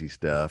crazy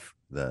stuff.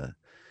 The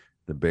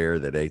bear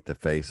that ate the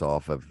face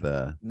off of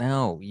the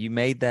No, you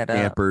made that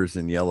campers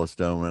in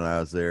Yellowstone when I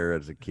was there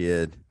as a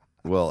kid.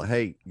 Well,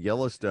 hey,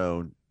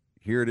 Yellowstone,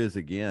 here it is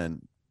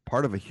again.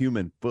 Part of a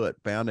human foot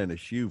found in a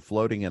shoe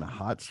floating in a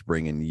hot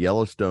spring in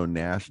Yellowstone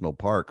National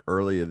Park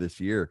earlier this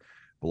year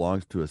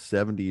belongs to a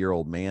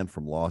 70-year-old man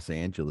from Los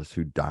Angeles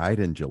who died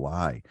in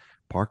July.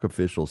 Park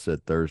officials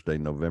said Thursday,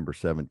 November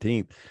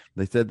 17th.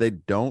 They said they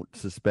don't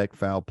suspect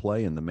foul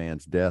play in the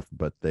man's death,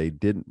 but they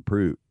didn't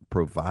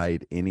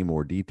provide any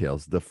more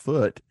details. The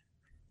foot,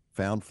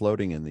 found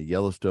floating in the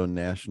Yellowstone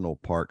National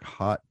Park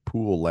hot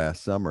pool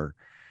last summer,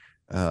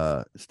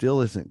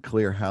 still isn't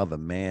clear how the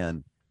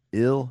man,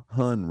 Il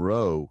Hun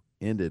Rowe,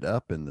 ended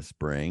up in the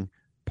spring.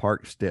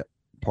 Park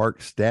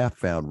staff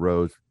found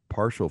Rowe's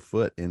partial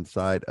foot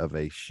inside of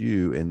a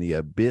shoe in the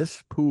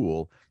Abyss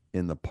Pool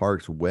in the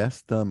park's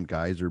West Thumb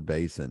Geyser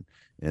Basin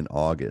in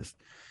August.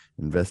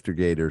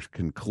 Investigators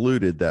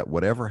concluded that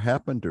whatever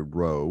happened to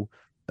Rowe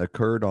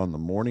occurred on the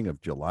morning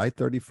of July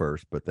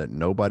 31st, but that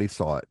nobody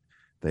saw it.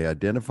 They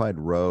identified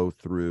Rowe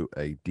through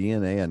a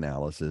DNA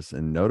analysis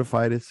and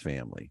notified his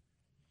family.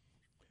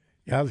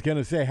 Yeah, I was going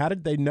to say, how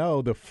did they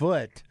know the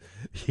foot,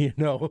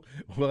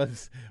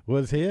 was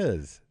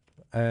his?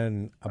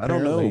 And I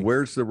don't know.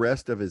 Where's the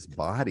rest of his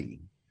body?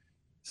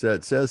 So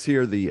it says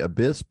here the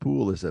Abyss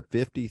Pool is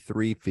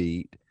 53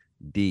 feet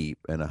deep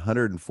and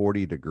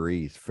 140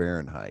 degrees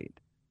Fahrenheit.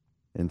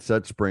 In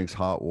such springs,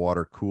 hot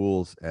water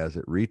cools as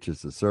it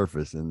reaches the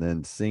surface and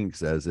then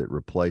sinks as it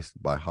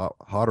replaced by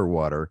hotter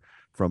water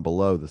from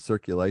below. The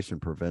circulation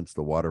prevents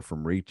the water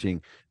from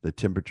reaching the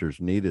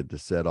temperatures needed to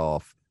set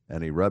off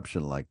an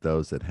eruption like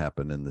those that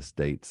happen in the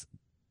state's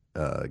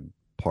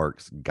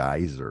park's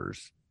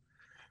geysers.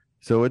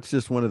 So it's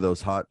just one of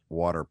those hot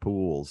water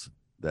pools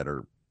that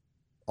are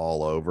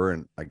all over.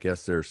 And I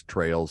guess there's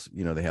trails,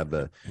 they have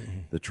the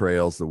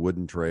trails, the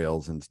wooden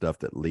trails and stuff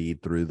that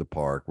lead through the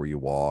park where you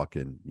walk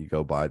and you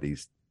go by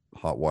these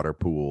hot water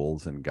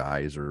pools and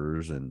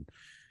geysers, and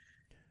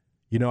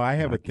I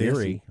have I a guess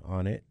theory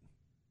on it.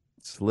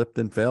 slipped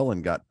and fell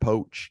and got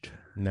poached.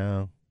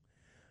 No.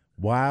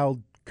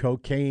 Wild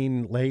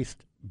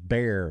cocaine-laced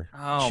bear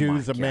Oh,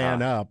 chews my a man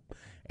gosh. up,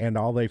 and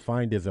all they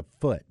find is a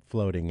foot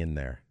floating in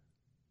there.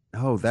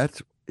 Oh,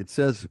 it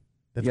says,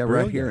 That's right here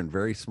brilliant. in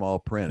very small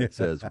print. It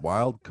says,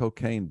 wild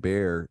cocaine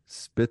bear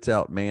spits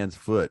out man's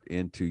foot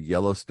into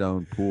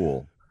Yellowstone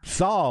pool.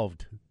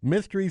 Solved.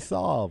 Mystery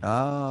solved.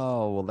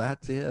 Oh, well,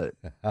 that's it.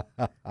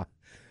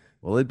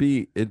 Well,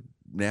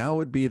 now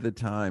would be the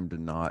time to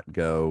not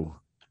go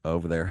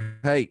over there.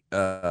 Hey,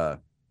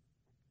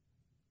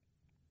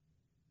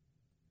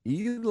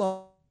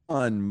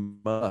 Elon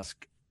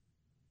Musk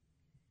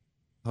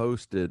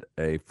posted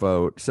a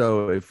photo.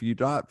 So if you're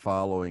not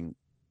following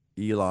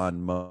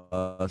Elon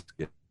Musk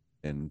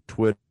and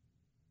Twitter,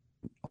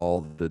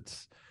 all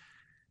that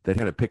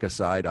kind of pick a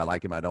side. I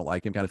like him, I don't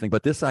like him kind of thing.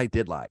 But this I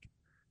did like.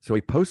 So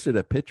he posted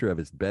a picture of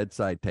his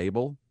bedside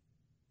table,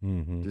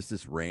 just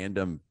this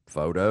random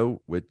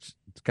photo, which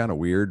it's kind of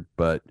weird,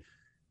 but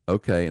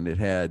okay. And it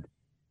had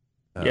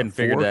You hadn't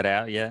figured that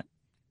out yet?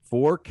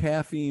 4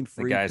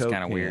 caffeine-free The guy's Coke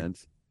kinda weird.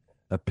 cans,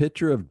 a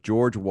picture of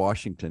George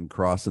Washington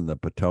crossing the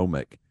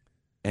Potomac,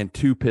 and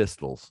 2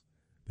 pistols.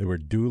 They were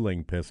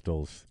dueling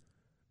pistols.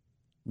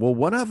 Well,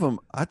 one of them,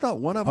 I thought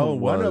one of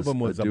them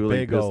was a dueling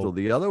big pistol. old-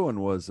 The other one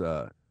was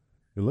It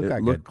it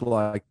looked looked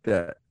like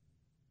that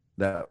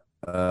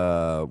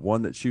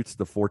one that shoots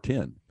the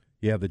 410.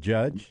 Yeah, the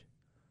judge.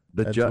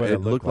 The That's judge. what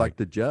It looked like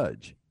the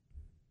judge.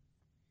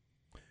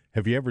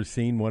 Have you ever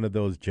seen one of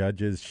those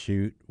judges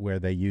shoot where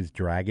they use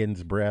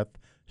dragon's breath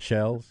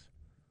shells,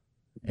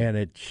 and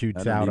it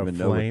shoots I out don't a even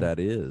know what flame? that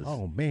is.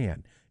 Oh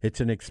man, it's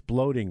an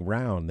exploding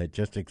round that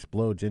just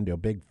explodes into a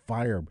big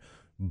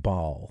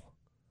fireball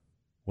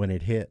when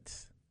it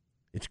hits.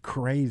 It's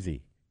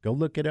crazy. Go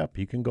look it up.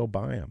 You can go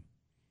buy them.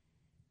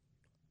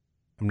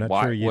 I'm not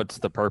Why? sure you. What's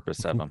the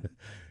purpose of them?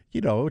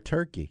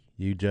 Turkey.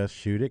 You just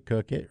shoot it,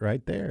 cook it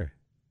right there.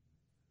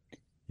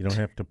 You don't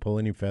have to pull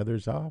any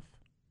feathers off.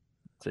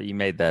 So you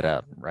made that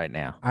up right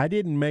now. I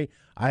didn't make.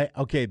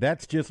 Okay,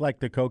 that's just like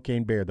the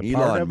cocaine bear. The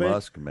part Elon of it,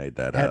 Musk made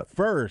that at up.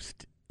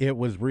 first, it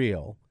was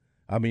real.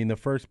 I mean, the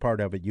first part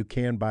of it, you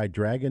can buy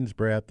dragon's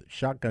breath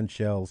shotgun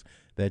shells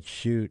that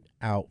shoot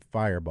out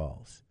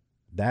fireballs.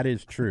 That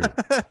is true.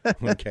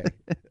 Okay.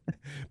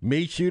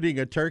 Me shooting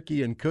a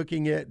turkey and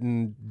cooking it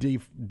and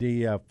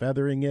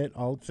feathering it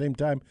all at the same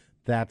time,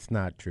 that's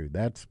not true.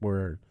 That's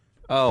where.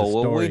 Oh, the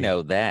well, we story-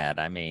 know that.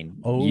 I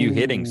mean, you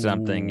hitting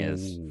something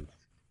is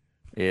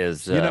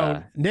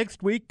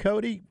next week,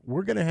 Cody,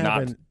 we're going to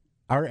have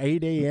our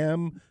 8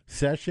 a.m.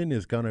 session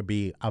is going to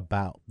be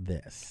about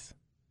this.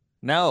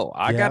 No,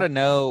 I Yeah. gotta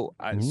know.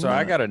 So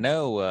I gotta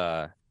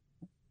know.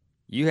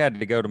 You had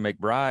to go to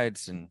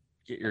McBride's and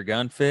get your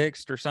gun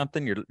fixed or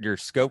something. Your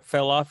scope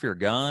fell off your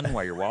gun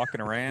while you're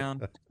walking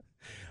around.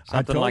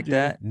 Something like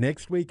that.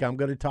 Next week, I'm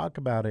going to talk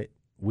about it.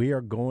 We are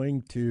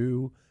going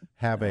to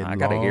have a. I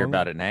gotta hear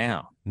about it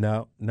now.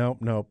 No.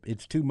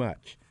 It's too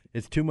much.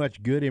 It's too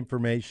much good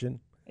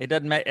information. It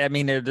doesn't make. I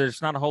mean,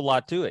 there's not a whole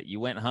lot to it. You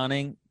went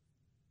hunting,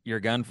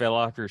 your gun fell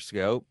off your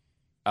scope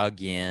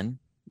again.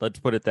 Let's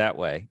put it that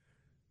way.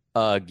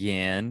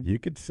 Again. You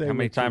could say how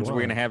many what you times are we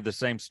going to want. have the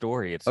same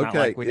story? It's not Okay,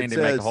 like we it need to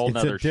make a says- whole It's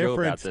a nother show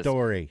different about this.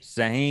 story.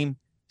 Same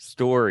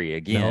story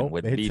again No,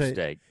 with it's a-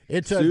 beefsteak.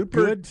 It's a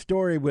Super- good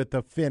story with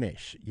a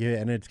finish. Yeah,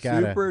 and it's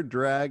got Super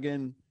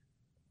Dragon's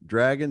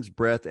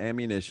Breath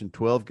ammunition,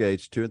 12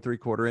 gauge, 2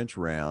 3/4 inch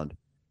round,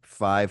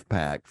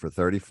 5-pack for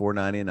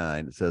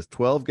 $34.99. It says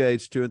 12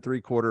 gauge, 2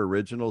 3/4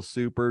 original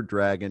Super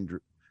Dragon's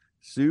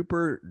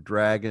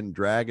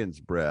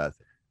Breath.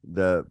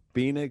 The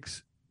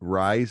Phoenix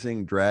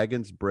Rising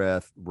Dragon's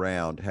Breath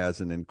round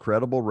has an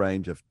incredible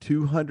range of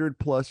 200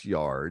 plus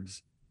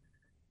yards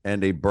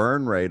and a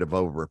burn rate of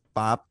over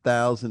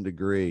 5,000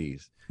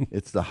 degrees.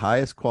 It's the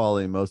highest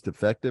quality, most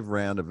effective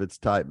round of its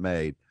type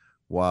made.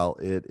 While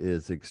it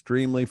is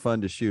extremely fun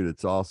to shoot,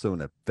 it's also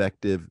an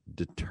effective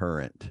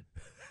deterrent.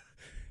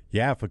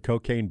 Yeah, if a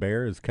cocaine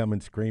bear is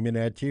coming screaming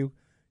at you,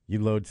 you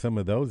load some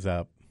of those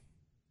up.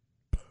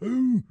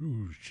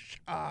 Poosh.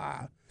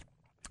 Ah.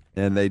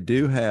 And they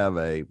do have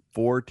a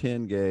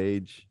 410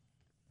 gauge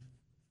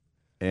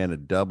and a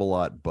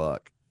double-aught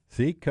buck.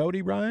 See,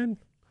 Cody Ryan?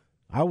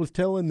 I was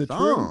telling the truth.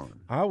 Song.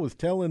 I was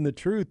telling the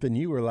truth, and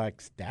you were like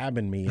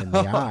stabbing me in the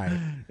eye.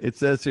 It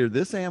says here,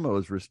 this ammo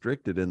is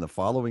restricted in the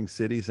following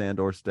cities and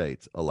or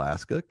states: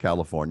 Alaska,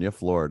 California,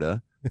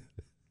 Florida.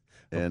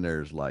 And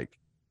there's like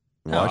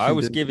No, I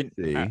was Washington,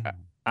 giving D.C.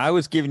 I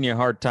was giving you a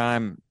hard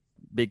time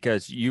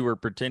because you were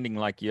pretending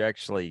like you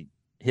actually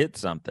hit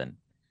something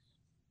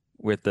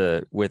with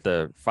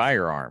a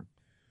firearm.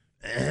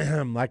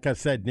 Like I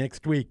said,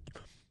 next week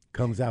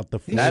comes out the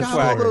full That's shot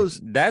why all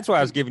those- that's why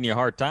I was giving you a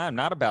hard time,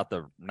 not about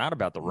the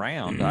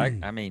round.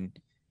 I mean,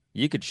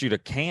 you could shoot a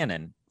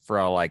cannon for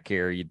all I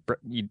care. You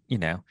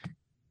know,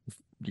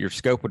 your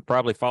scope would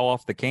probably fall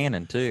off the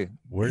cannon too.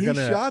 He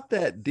shot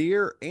that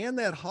deer and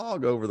that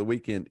hog over the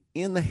weekend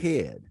in the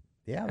head.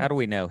 Yeah. How do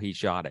we know he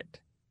shot it?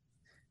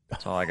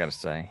 That's all I got to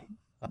say.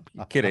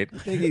 Kid it. I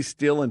think he's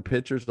stealing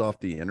pictures off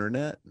the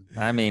internet.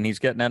 I mean, he's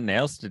got nothing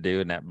else to do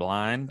in that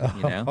blind,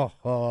 you know,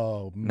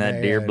 Oh, in man.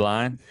 that deer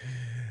blind.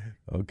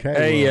 Okay.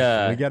 Hey,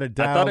 well, we got it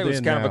I thought dialed it was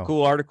in kind of now. a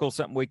cool article,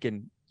 something we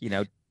can,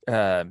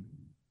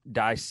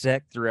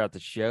 dissect throughout the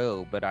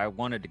show, but I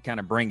wanted to kind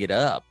of bring it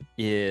up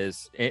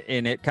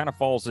and it kind of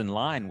falls in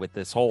line with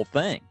this whole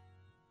thing,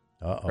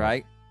 Uh-oh.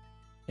 right?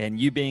 And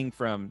you being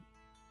from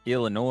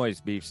Illinois,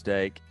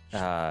 Beefsteak,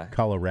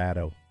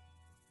 Colorado.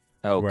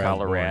 oh, where I was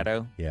born.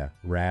 Colorado. Yeah,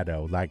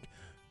 Rado, like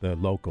the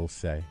locals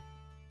say.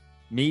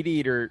 Meat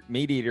Eater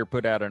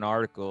put out an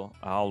article.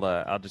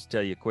 I'll just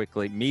tell you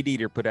quickly. Meat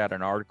Eater put out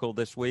an article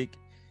this week,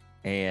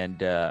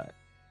 and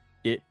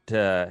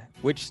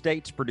which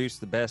states produce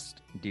the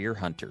best deer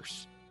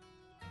hunters,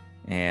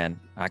 and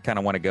I kind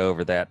of want to go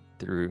over that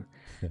through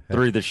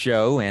the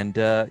show. And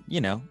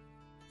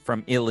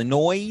from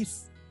Illinois,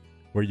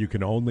 Where you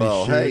can only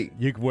Well, shoot,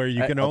 hey. where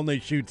you can only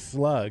shoot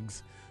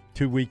slugs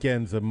 2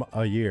 weekends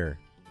a year.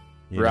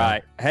 you know?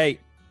 right? Hey,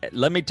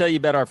 let me tell you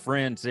about our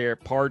friends there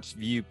at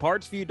PartsView.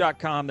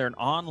 PartsView.com. They're an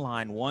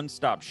online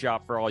one-stop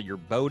shop for all your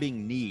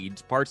boating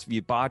needs.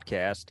 PartsView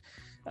Podcast.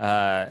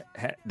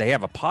 They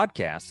have a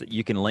podcast that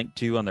you can link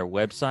to on their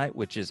website,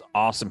 which is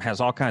awesome.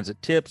 Has all kinds of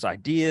tips,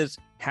 ideas,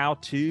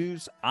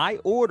 how-tos.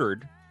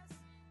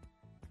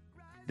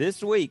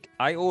 This week,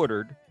 I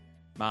ordered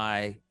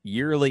my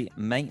yearly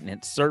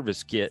maintenance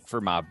service kit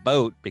for my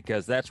boat,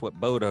 because that's what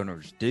boat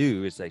owners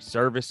do, is they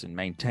service and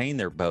maintain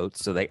their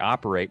boats so they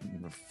operate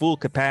in full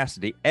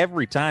capacity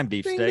every time.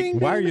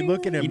 Beefsteak. Why are you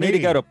looking at You me? need to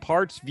go to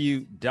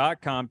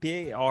partsview.com,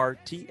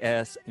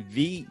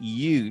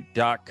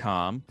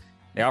 PARTSVU.com.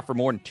 They offer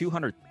more than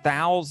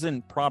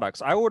 200,000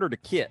 products. I ordered a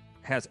kit,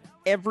 has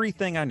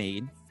everything I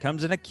need,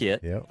 comes in a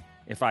kit. Yep.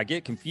 If I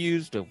get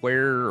confused of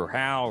where or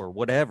how or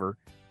whatever,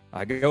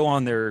 I go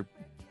on their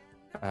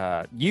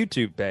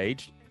YouTube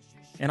page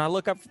and I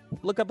look up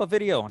a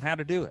video on how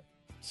to do it.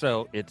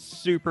 So it's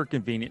super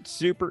convenient,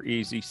 super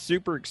easy,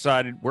 super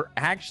excited. We're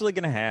actually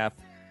going to have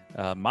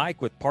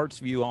Mike with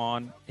PartsView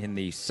on in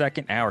the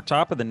second hour,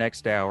 top of the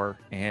next hour,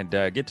 and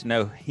get to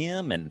know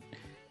him and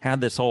how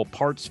this whole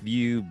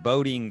PartsView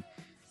boating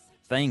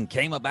thing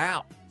came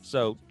about.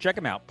 So check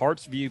them out,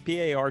 PartsView,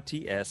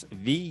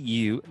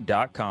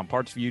 PARTSVU.com,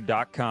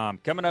 PartsView.com.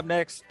 Coming up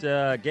next,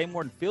 Game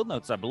Warden Field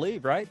Notes, I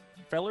believe, right,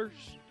 fellers?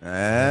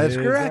 That's Is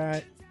correct.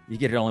 that- You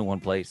get it only one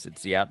place.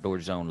 It's the Outdoor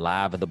Zone,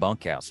 live at the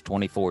bunkhouse,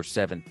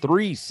 24/7,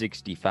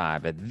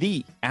 365 at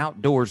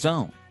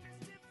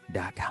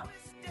theoutdoorzone.com.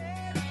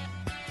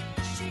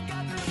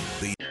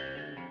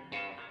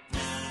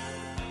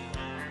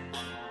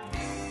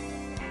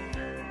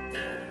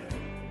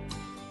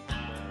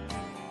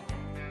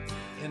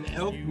 And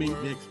elk meat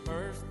next.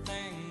 First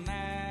thing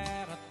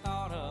that I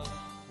thought of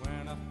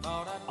when I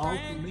thought I'd All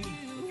bring for me.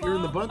 you If you're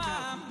in the on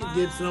bunkhouse, you my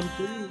can get some mind.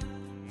 too.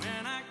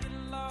 When I get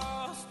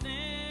lost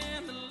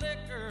in the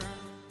liquor,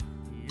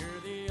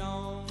 you're the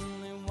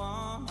only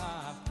one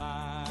I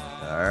find.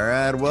 All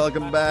right,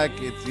 welcome back.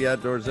 It's the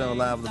Outdoor Zone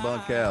live in the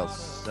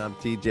bunkhouse. I'm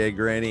TJ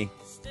Graney.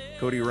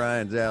 Cody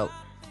Ryan's out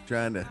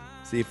trying to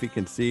see if he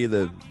can see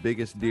the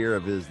biggest deer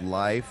of his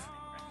life.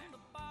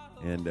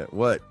 And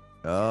what?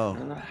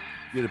 Oh,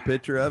 get a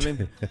picture of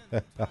him.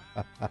 Got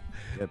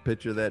a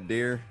picture of that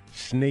deer.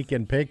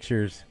 Sneaking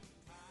pictures.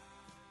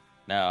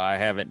 No, I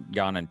haven't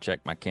gone and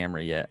checked my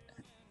camera yet.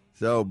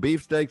 So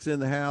Beefsteak's in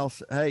the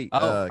house. Hey,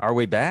 Are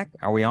we back?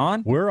 Are we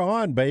on? We're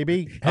on,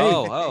 baby. Hey,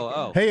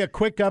 Oh. hey, a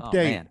quick Oh,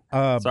 update.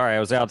 man. Sorry, I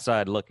was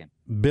outside looking.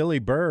 Billy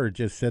Burr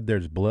just said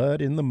there's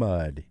blood in the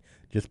mud.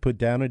 Just put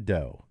down a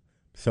doe.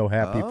 So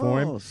happy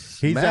for him.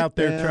 He's out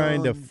there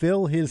trying to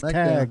fill his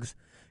tags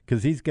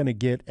because he's going to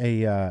get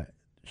a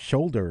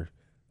shoulder,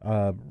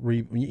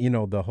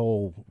 the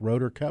whole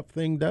rotor cuff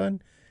thing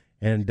done,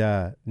 and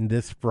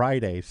this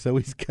Friday. So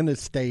he's going to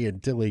stay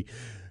until he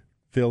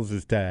fills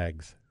his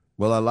tags.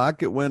 Well, I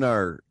like it when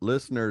our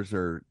listeners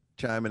are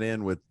chiming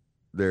in with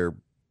their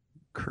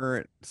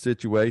current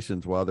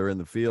situations while they're in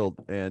the field,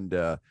 and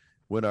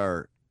when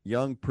our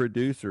young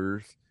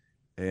producers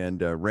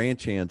and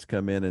ranch hands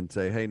come in and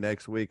say, "Hey,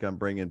 next week I'm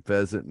bringing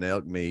pheasant and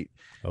elk meat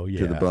Oh yeah,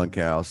 to the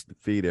bunkhouse to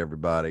feed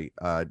everybody."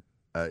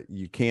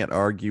 You can't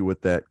argue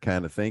with that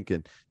kind of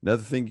thinking.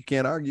 Another thing you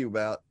can't argue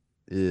about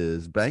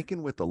is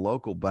banking with the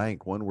local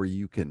bank, one where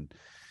you can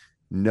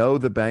know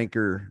the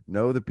banker,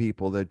 know the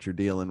people that you're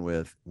dealing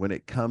with when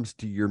it comes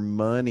to your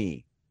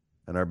money.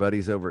 And our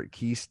buddies over at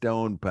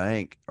Keystone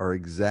Bank are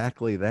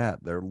exactly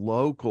that. They're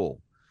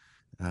local.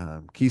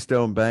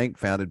 Keystone Bank,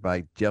 founded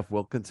by Jeff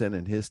Wilkinson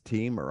and his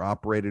team, are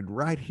operated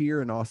right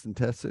here in Austin,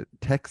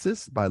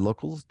 Texas by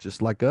locals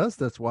just like us.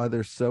 That's why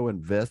they're so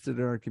invested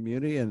in our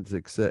community and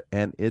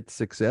its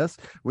success.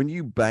 When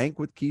you bank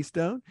with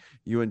Keystone,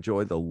 you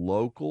enjoy the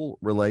local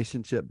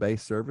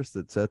relationship-based service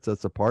that sets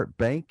us apart.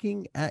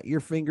 Banking at your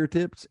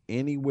fingertips,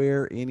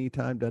 anywhere,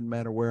 anytime, doesn't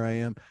matter where I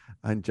am.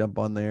 I can jump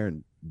on there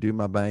and do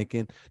my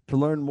banking. To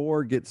learn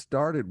more, get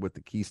started with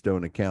the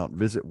Keystone account.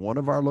 Visit one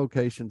of our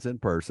locations in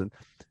person,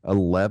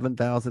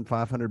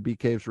 11,500 B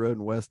Caves Road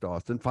in West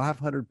Austin,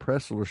 500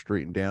 Pressler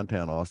Street in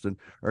downtown Austin,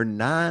 or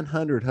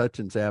 900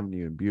 Hutchins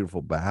Avenue in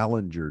beautiful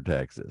Ballinger,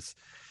 Texas.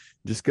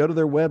 Just go to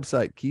their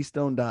website,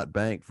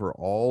 keystone.bank, for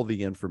all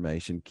the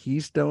information.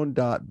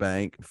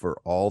 Keystone.bank for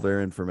all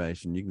their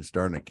information. You can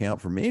start an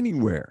account from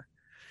anywhere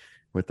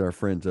with our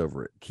friends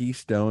over at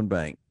Keystone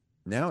Bank.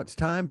 Now it's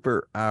time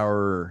for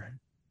our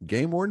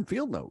Game Warden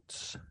Field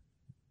Notes.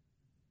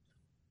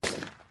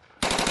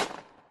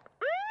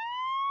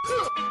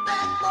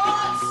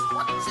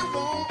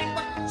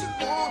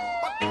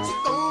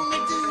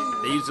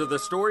 These are the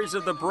stories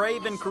of the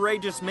brave and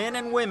courageous men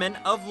and women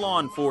of law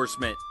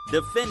enforcement,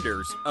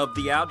 defenders of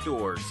the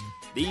outdoors.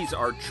 These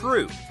are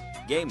true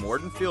Game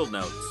Warden Field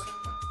Notes.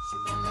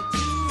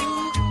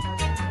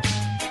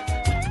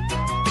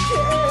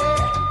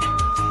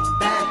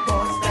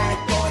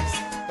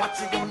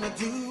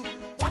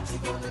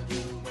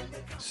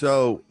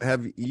 So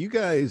have you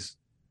guys,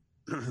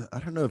 I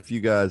don't know if you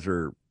guys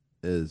are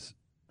as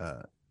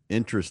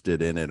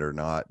interested in it or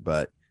not,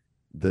 but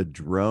the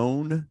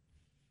drone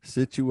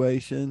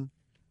situation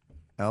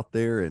out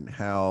there and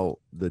how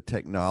the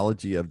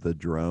technology of the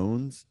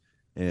drones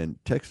and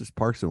Texas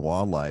Parks and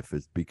Wildlife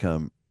has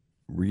become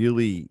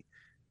really,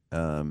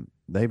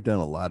 they've done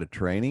a lot of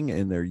training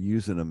and they're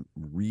using them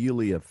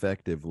really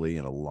effectively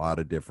in a lot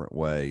of different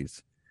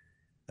ways.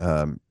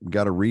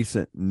 Got a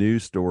recent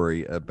news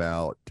story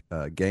about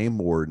game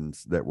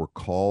wardens that were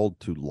called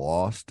to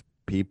lost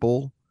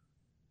people,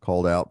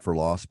 called out for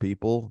lost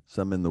people,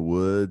 some in the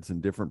woods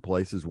and different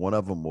places. One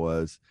of them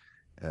was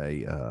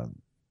a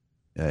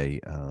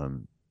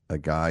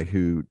guy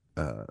who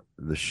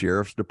the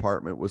sheriff's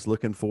department was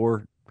looking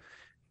for,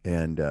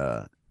 and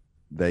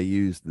they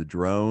used the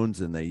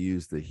drones and they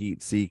used the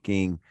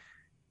heat-seeking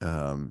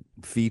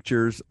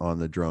features on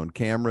the drone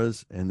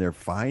cameras, and they're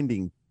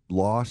finding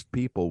lost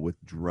people with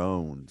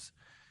drones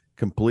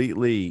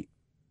completely.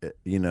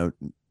 I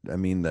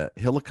mean, the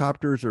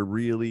helicopters are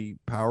really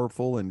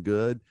powerful and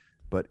good,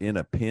 but in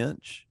a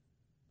pinch,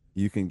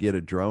 you can get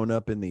a drone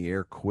up in the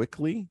air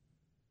quickly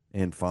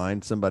and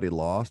find somebody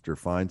lost or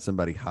find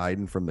somebody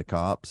hiding from the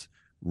cops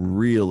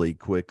really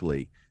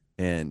quickly.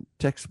 And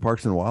Texas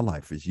Parks and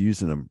Wildlife is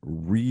using them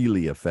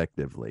really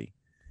effectively.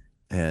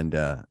 And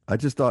I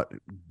just thought,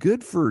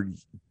 good for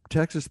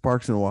Texas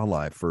Parks and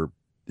Wildlife for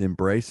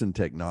embracing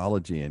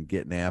technology and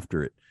getting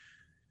after it.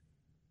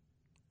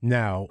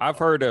 Now, I've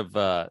heard of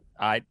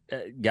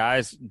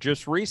guys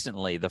just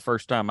recently, the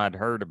first time I'd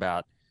heard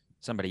about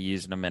somebody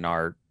using them in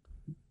our,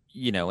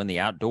 in the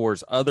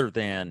outdoors, other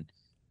than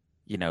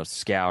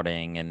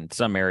scouting, and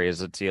some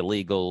areas it's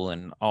illegal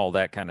and all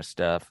that kind of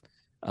stuff.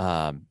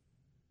 I've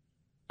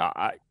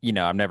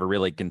never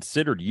really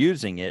considered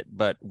using it,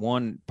 but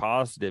one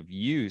positive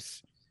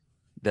use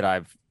that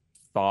I've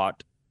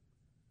thought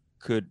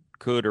could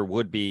or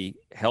would be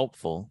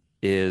helpful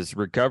is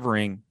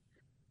recovering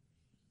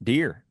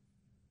deer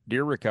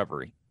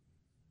recovery.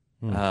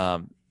 With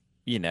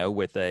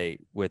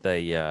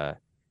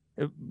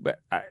but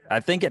I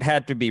think it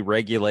had to be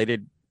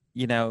regulated,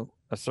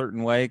 a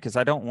certain way, because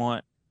I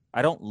don't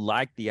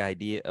like the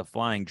idea of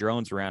flying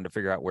drones around to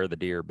figure out where the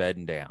deer are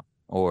bedding down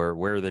or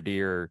where the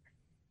deer,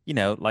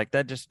 like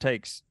that just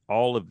takes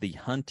all of the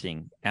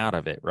hunting out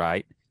of it,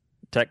 right?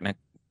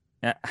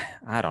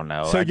 I don't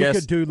know. So I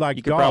guess could do like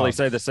you could probably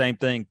say the same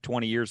thing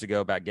 20 years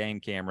ago about game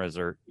cameras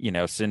or,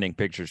 sending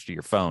pictures to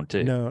your phone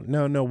too.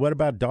 No. What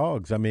about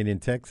dogs? I mean, in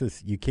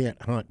Texas, you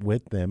can't hunt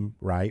with them,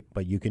 right?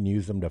 But you can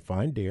use them to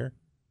find deer.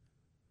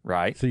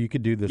 Right. So you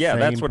could do the same. Yeah,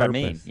 that's what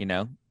purpose. I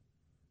mean,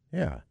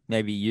 Yeah.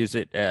 Maybe use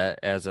it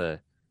as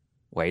a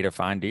way to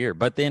find deer.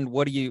 But then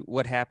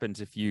what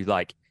happens if you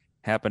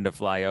happen to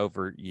fly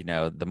over,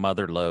 the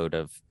mother lode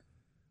of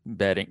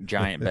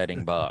giant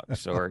bedding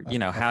bucks, or,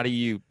 how do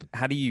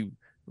you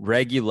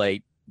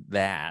regulate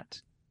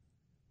that?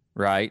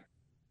 Right.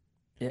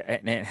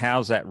 And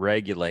how's that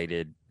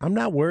regulated? I'm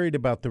not worried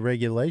about the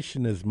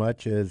regulation as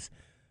much as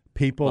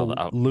people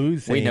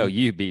losing. We know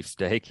you,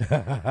 Beefsteak.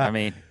 I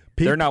mean,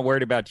 they're not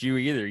worried about you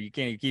either. You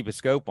can't even keep a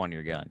scope on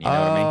your gun. You know what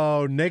I mean?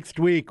 Oh, next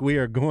week we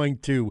are going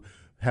to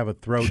have a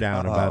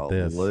throwdown about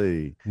this.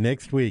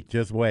 Next week,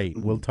 just wait.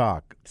 We'll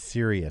talk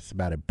serious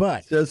about it.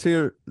 But says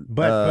here,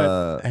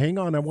 but hang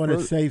on. I want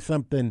to say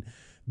something,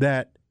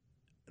 that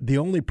the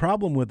only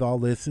problem with all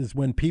this is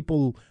when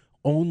people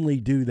only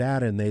do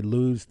that and they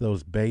lose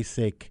those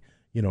basic,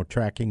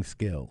 tracking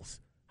skills.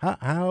 How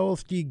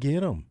else do you get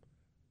them?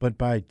 But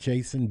by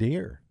chasing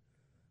deer.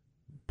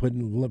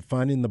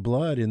 Finding the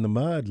blood in the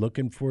mud,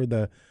 looking for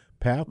the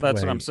pathway.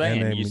 That's what I'm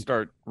saying. You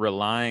start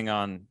relying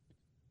on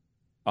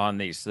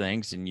these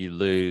things, and you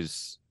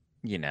lose,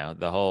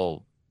 the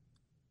whole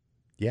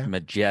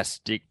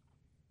majestic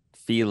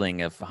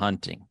feeling of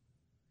hunting,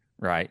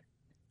 right?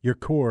 The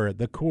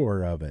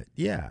core of it,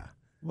 yeah.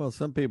 Well,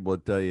 some people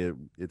would tell you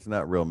it's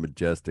not real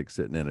majestic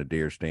sitting in a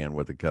deer stand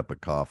with a cup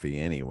of coffee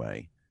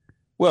anyway.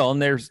 Well,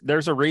 and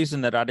there's a reason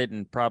that I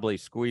didn't probably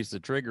squeeze the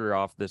trigger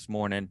off this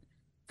morning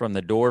from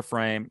the door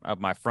frame of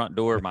my front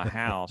door of my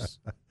house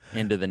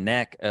into the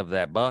neck of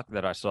that buck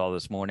that I saw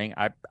this morning,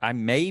 I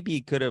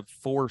maybe could have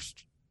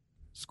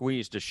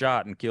squeezed a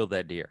shot and killed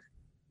that deer.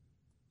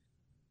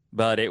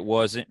 But it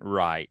wasn't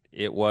right.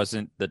 It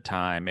wasn't the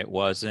time. I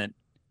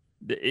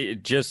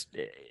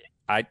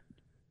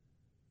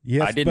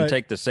didn't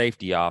take the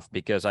safety off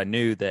because I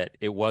knew that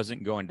it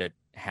wasn't going to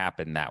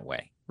happen that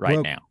way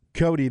now.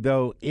 Cody,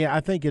 though, yeah, I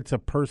think it's a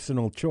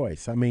personal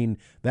choice. I mean,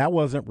 that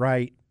wasn't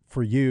right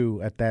for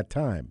you at that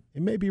time.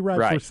 It may be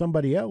right for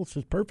somebody else.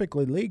 It's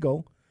perfectly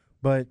legal,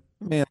 but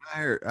man,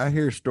 I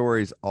hear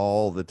stories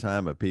all the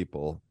time of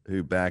people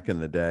who back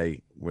in the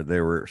day where they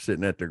were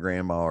sitting at their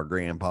grandma or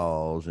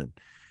grandpa's and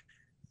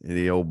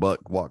the old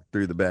buck walked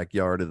through the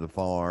backyard of the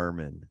farm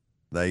and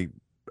they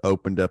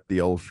opened up the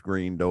old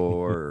screen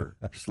door or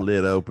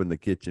slid open the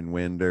kitchen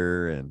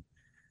window. And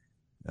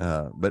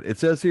but it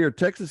says here,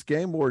 Texas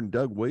game warden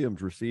Doug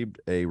Williams received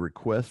a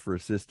request for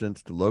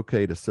assistance to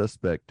locate a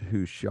suspect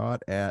who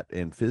shot at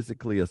and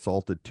physically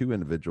assaulted 2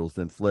 individuals,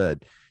 then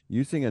fled.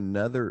 Using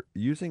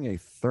a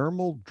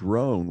thermal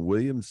drone,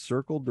 Williams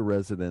circled the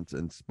residence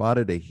and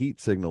spotted a heat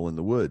signal in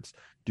the woods.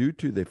 Due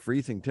to the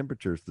freezing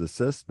temperatures, the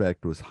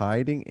suspect was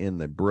hiding in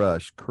the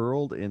brush,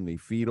 curled in the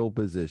fetal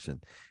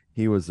position.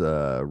 He was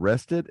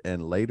arrested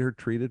and later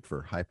treated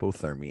for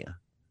hypothermia.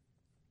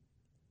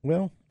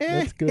 Well,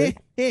 that's good.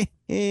 It's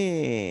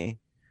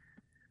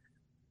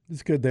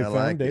good they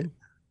found him.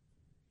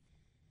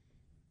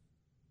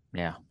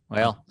 Yeah.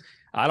 Well,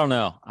 I don't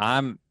know.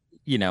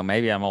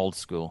 Maybe I'm old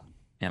school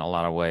in a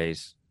lot of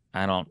ways.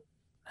 I don't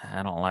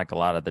like a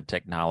lot of the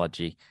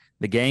technology.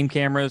 The game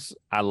cameras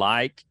I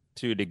like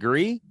to a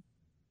degree.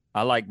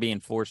 I like being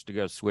forced to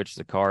go switch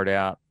the card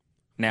out.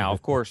 Now,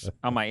 of course,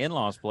 on my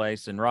in-laws'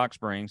 place in Rock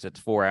Springs, it's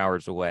 4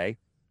 hours away.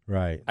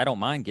 Right. I don't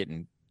mind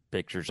getting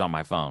pictures on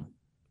my phone,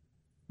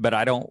 but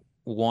I don't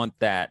want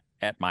that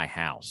at my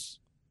house.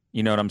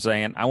 You know what I'm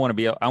saying? I want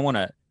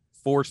to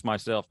force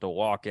myself to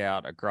walk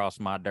out across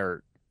my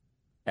dirt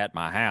at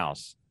my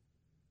house,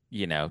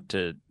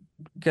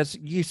 because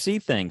you see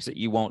things that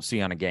you won't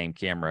see on a game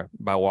camera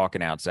by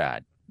walking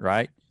outside,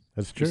 right?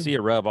 That's true. You see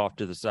a rub off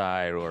to the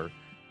side or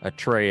a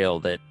trail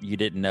that you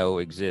didn't know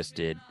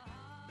existed.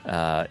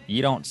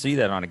 You don't see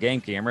that on a game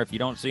camera. If you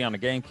don't see on a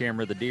game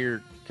camera the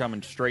deer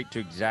coming straight to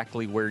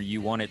exactly where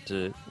you want it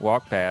to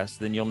walk past,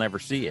 then you'll never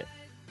see it.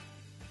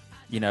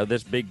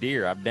 This big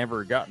deer, I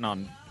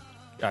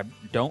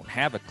don't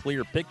have a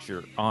clear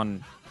picture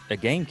on a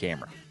game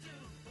camera.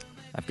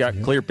 I've got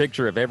a clear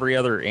picture of every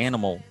other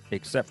animal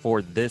except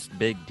for this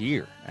big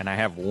deer. And I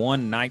have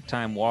one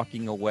nighttime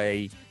walking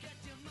away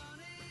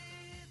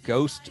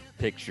ghost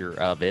picture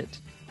of it.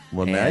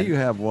 Well, now you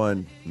have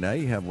one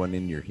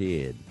in your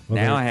head.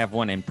 Now I have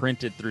one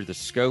imprinted through the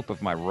scope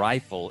of my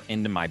rifle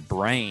into my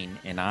brain,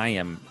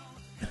 and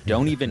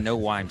don't even know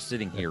why I'm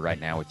sitting here right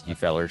now with you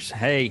fellers.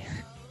 Hey,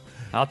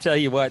 I'll tell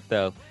you what,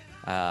 though.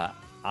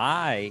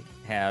 I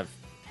have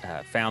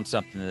found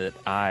something that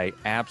I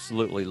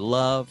absolutely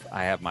love.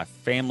 I have my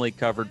family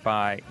covered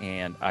by,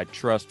 and I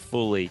trust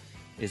fully,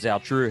 is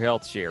Altrua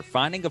Health Share.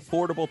 Finding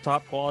affordable,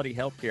 top-quality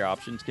healthcare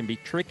options can be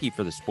tricky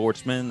for the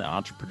sportsmen, the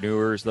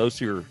entrepreneurs, those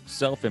who are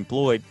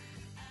self-employed.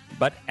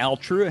 But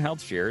Altrua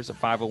Health Share is a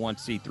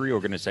 501c3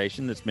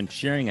 organization that's been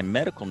sharing in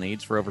medical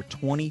needs for over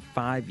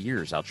 25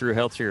 years. Altrua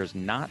Health Share is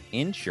not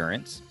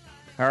insurance.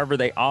 However,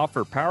 they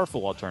offer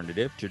powerful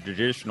alternative to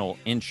traditional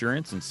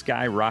insurance and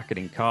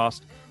skyrocketing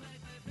cost.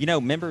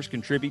 Members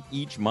contribute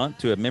each month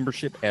to a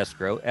membership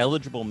escrow.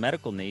 Eligible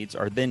medical needs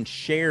are then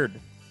shared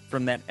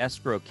from that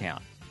escrow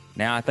account.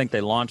 Now, I think they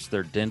launched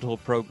their dental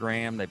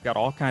program. They've got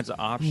all kinds of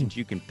options.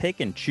 You can pick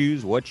and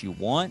choose what you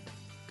want,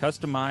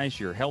 customize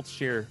your health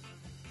share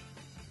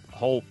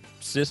whole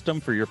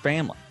system for your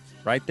family.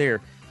 Right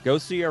there. Go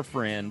see our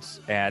friends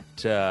at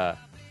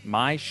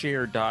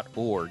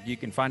myshare.org. You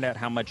can find out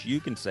how much you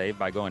can save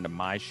by going to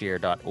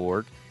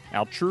myshare.org.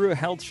 Altrua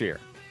Health Share,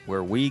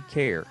 where we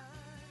care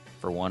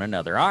for one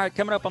another. All right,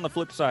 coming up on the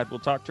flip side, we'll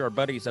talk to our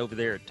buddies over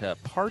there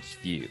at Parts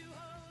View.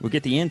 We'll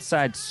get the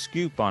inside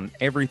scoop on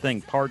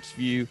everything Parts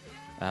View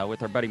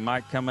with our buddy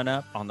Mike coming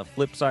up on the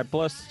flip side,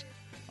 plus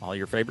all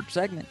your favorite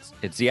segments.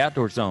 It's the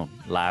Outdoor Zone,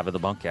 live at the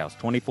Bunkhouse,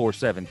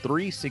 24/7,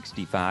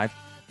 365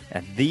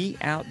 at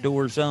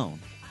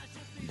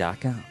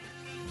theoutdoorzone.com.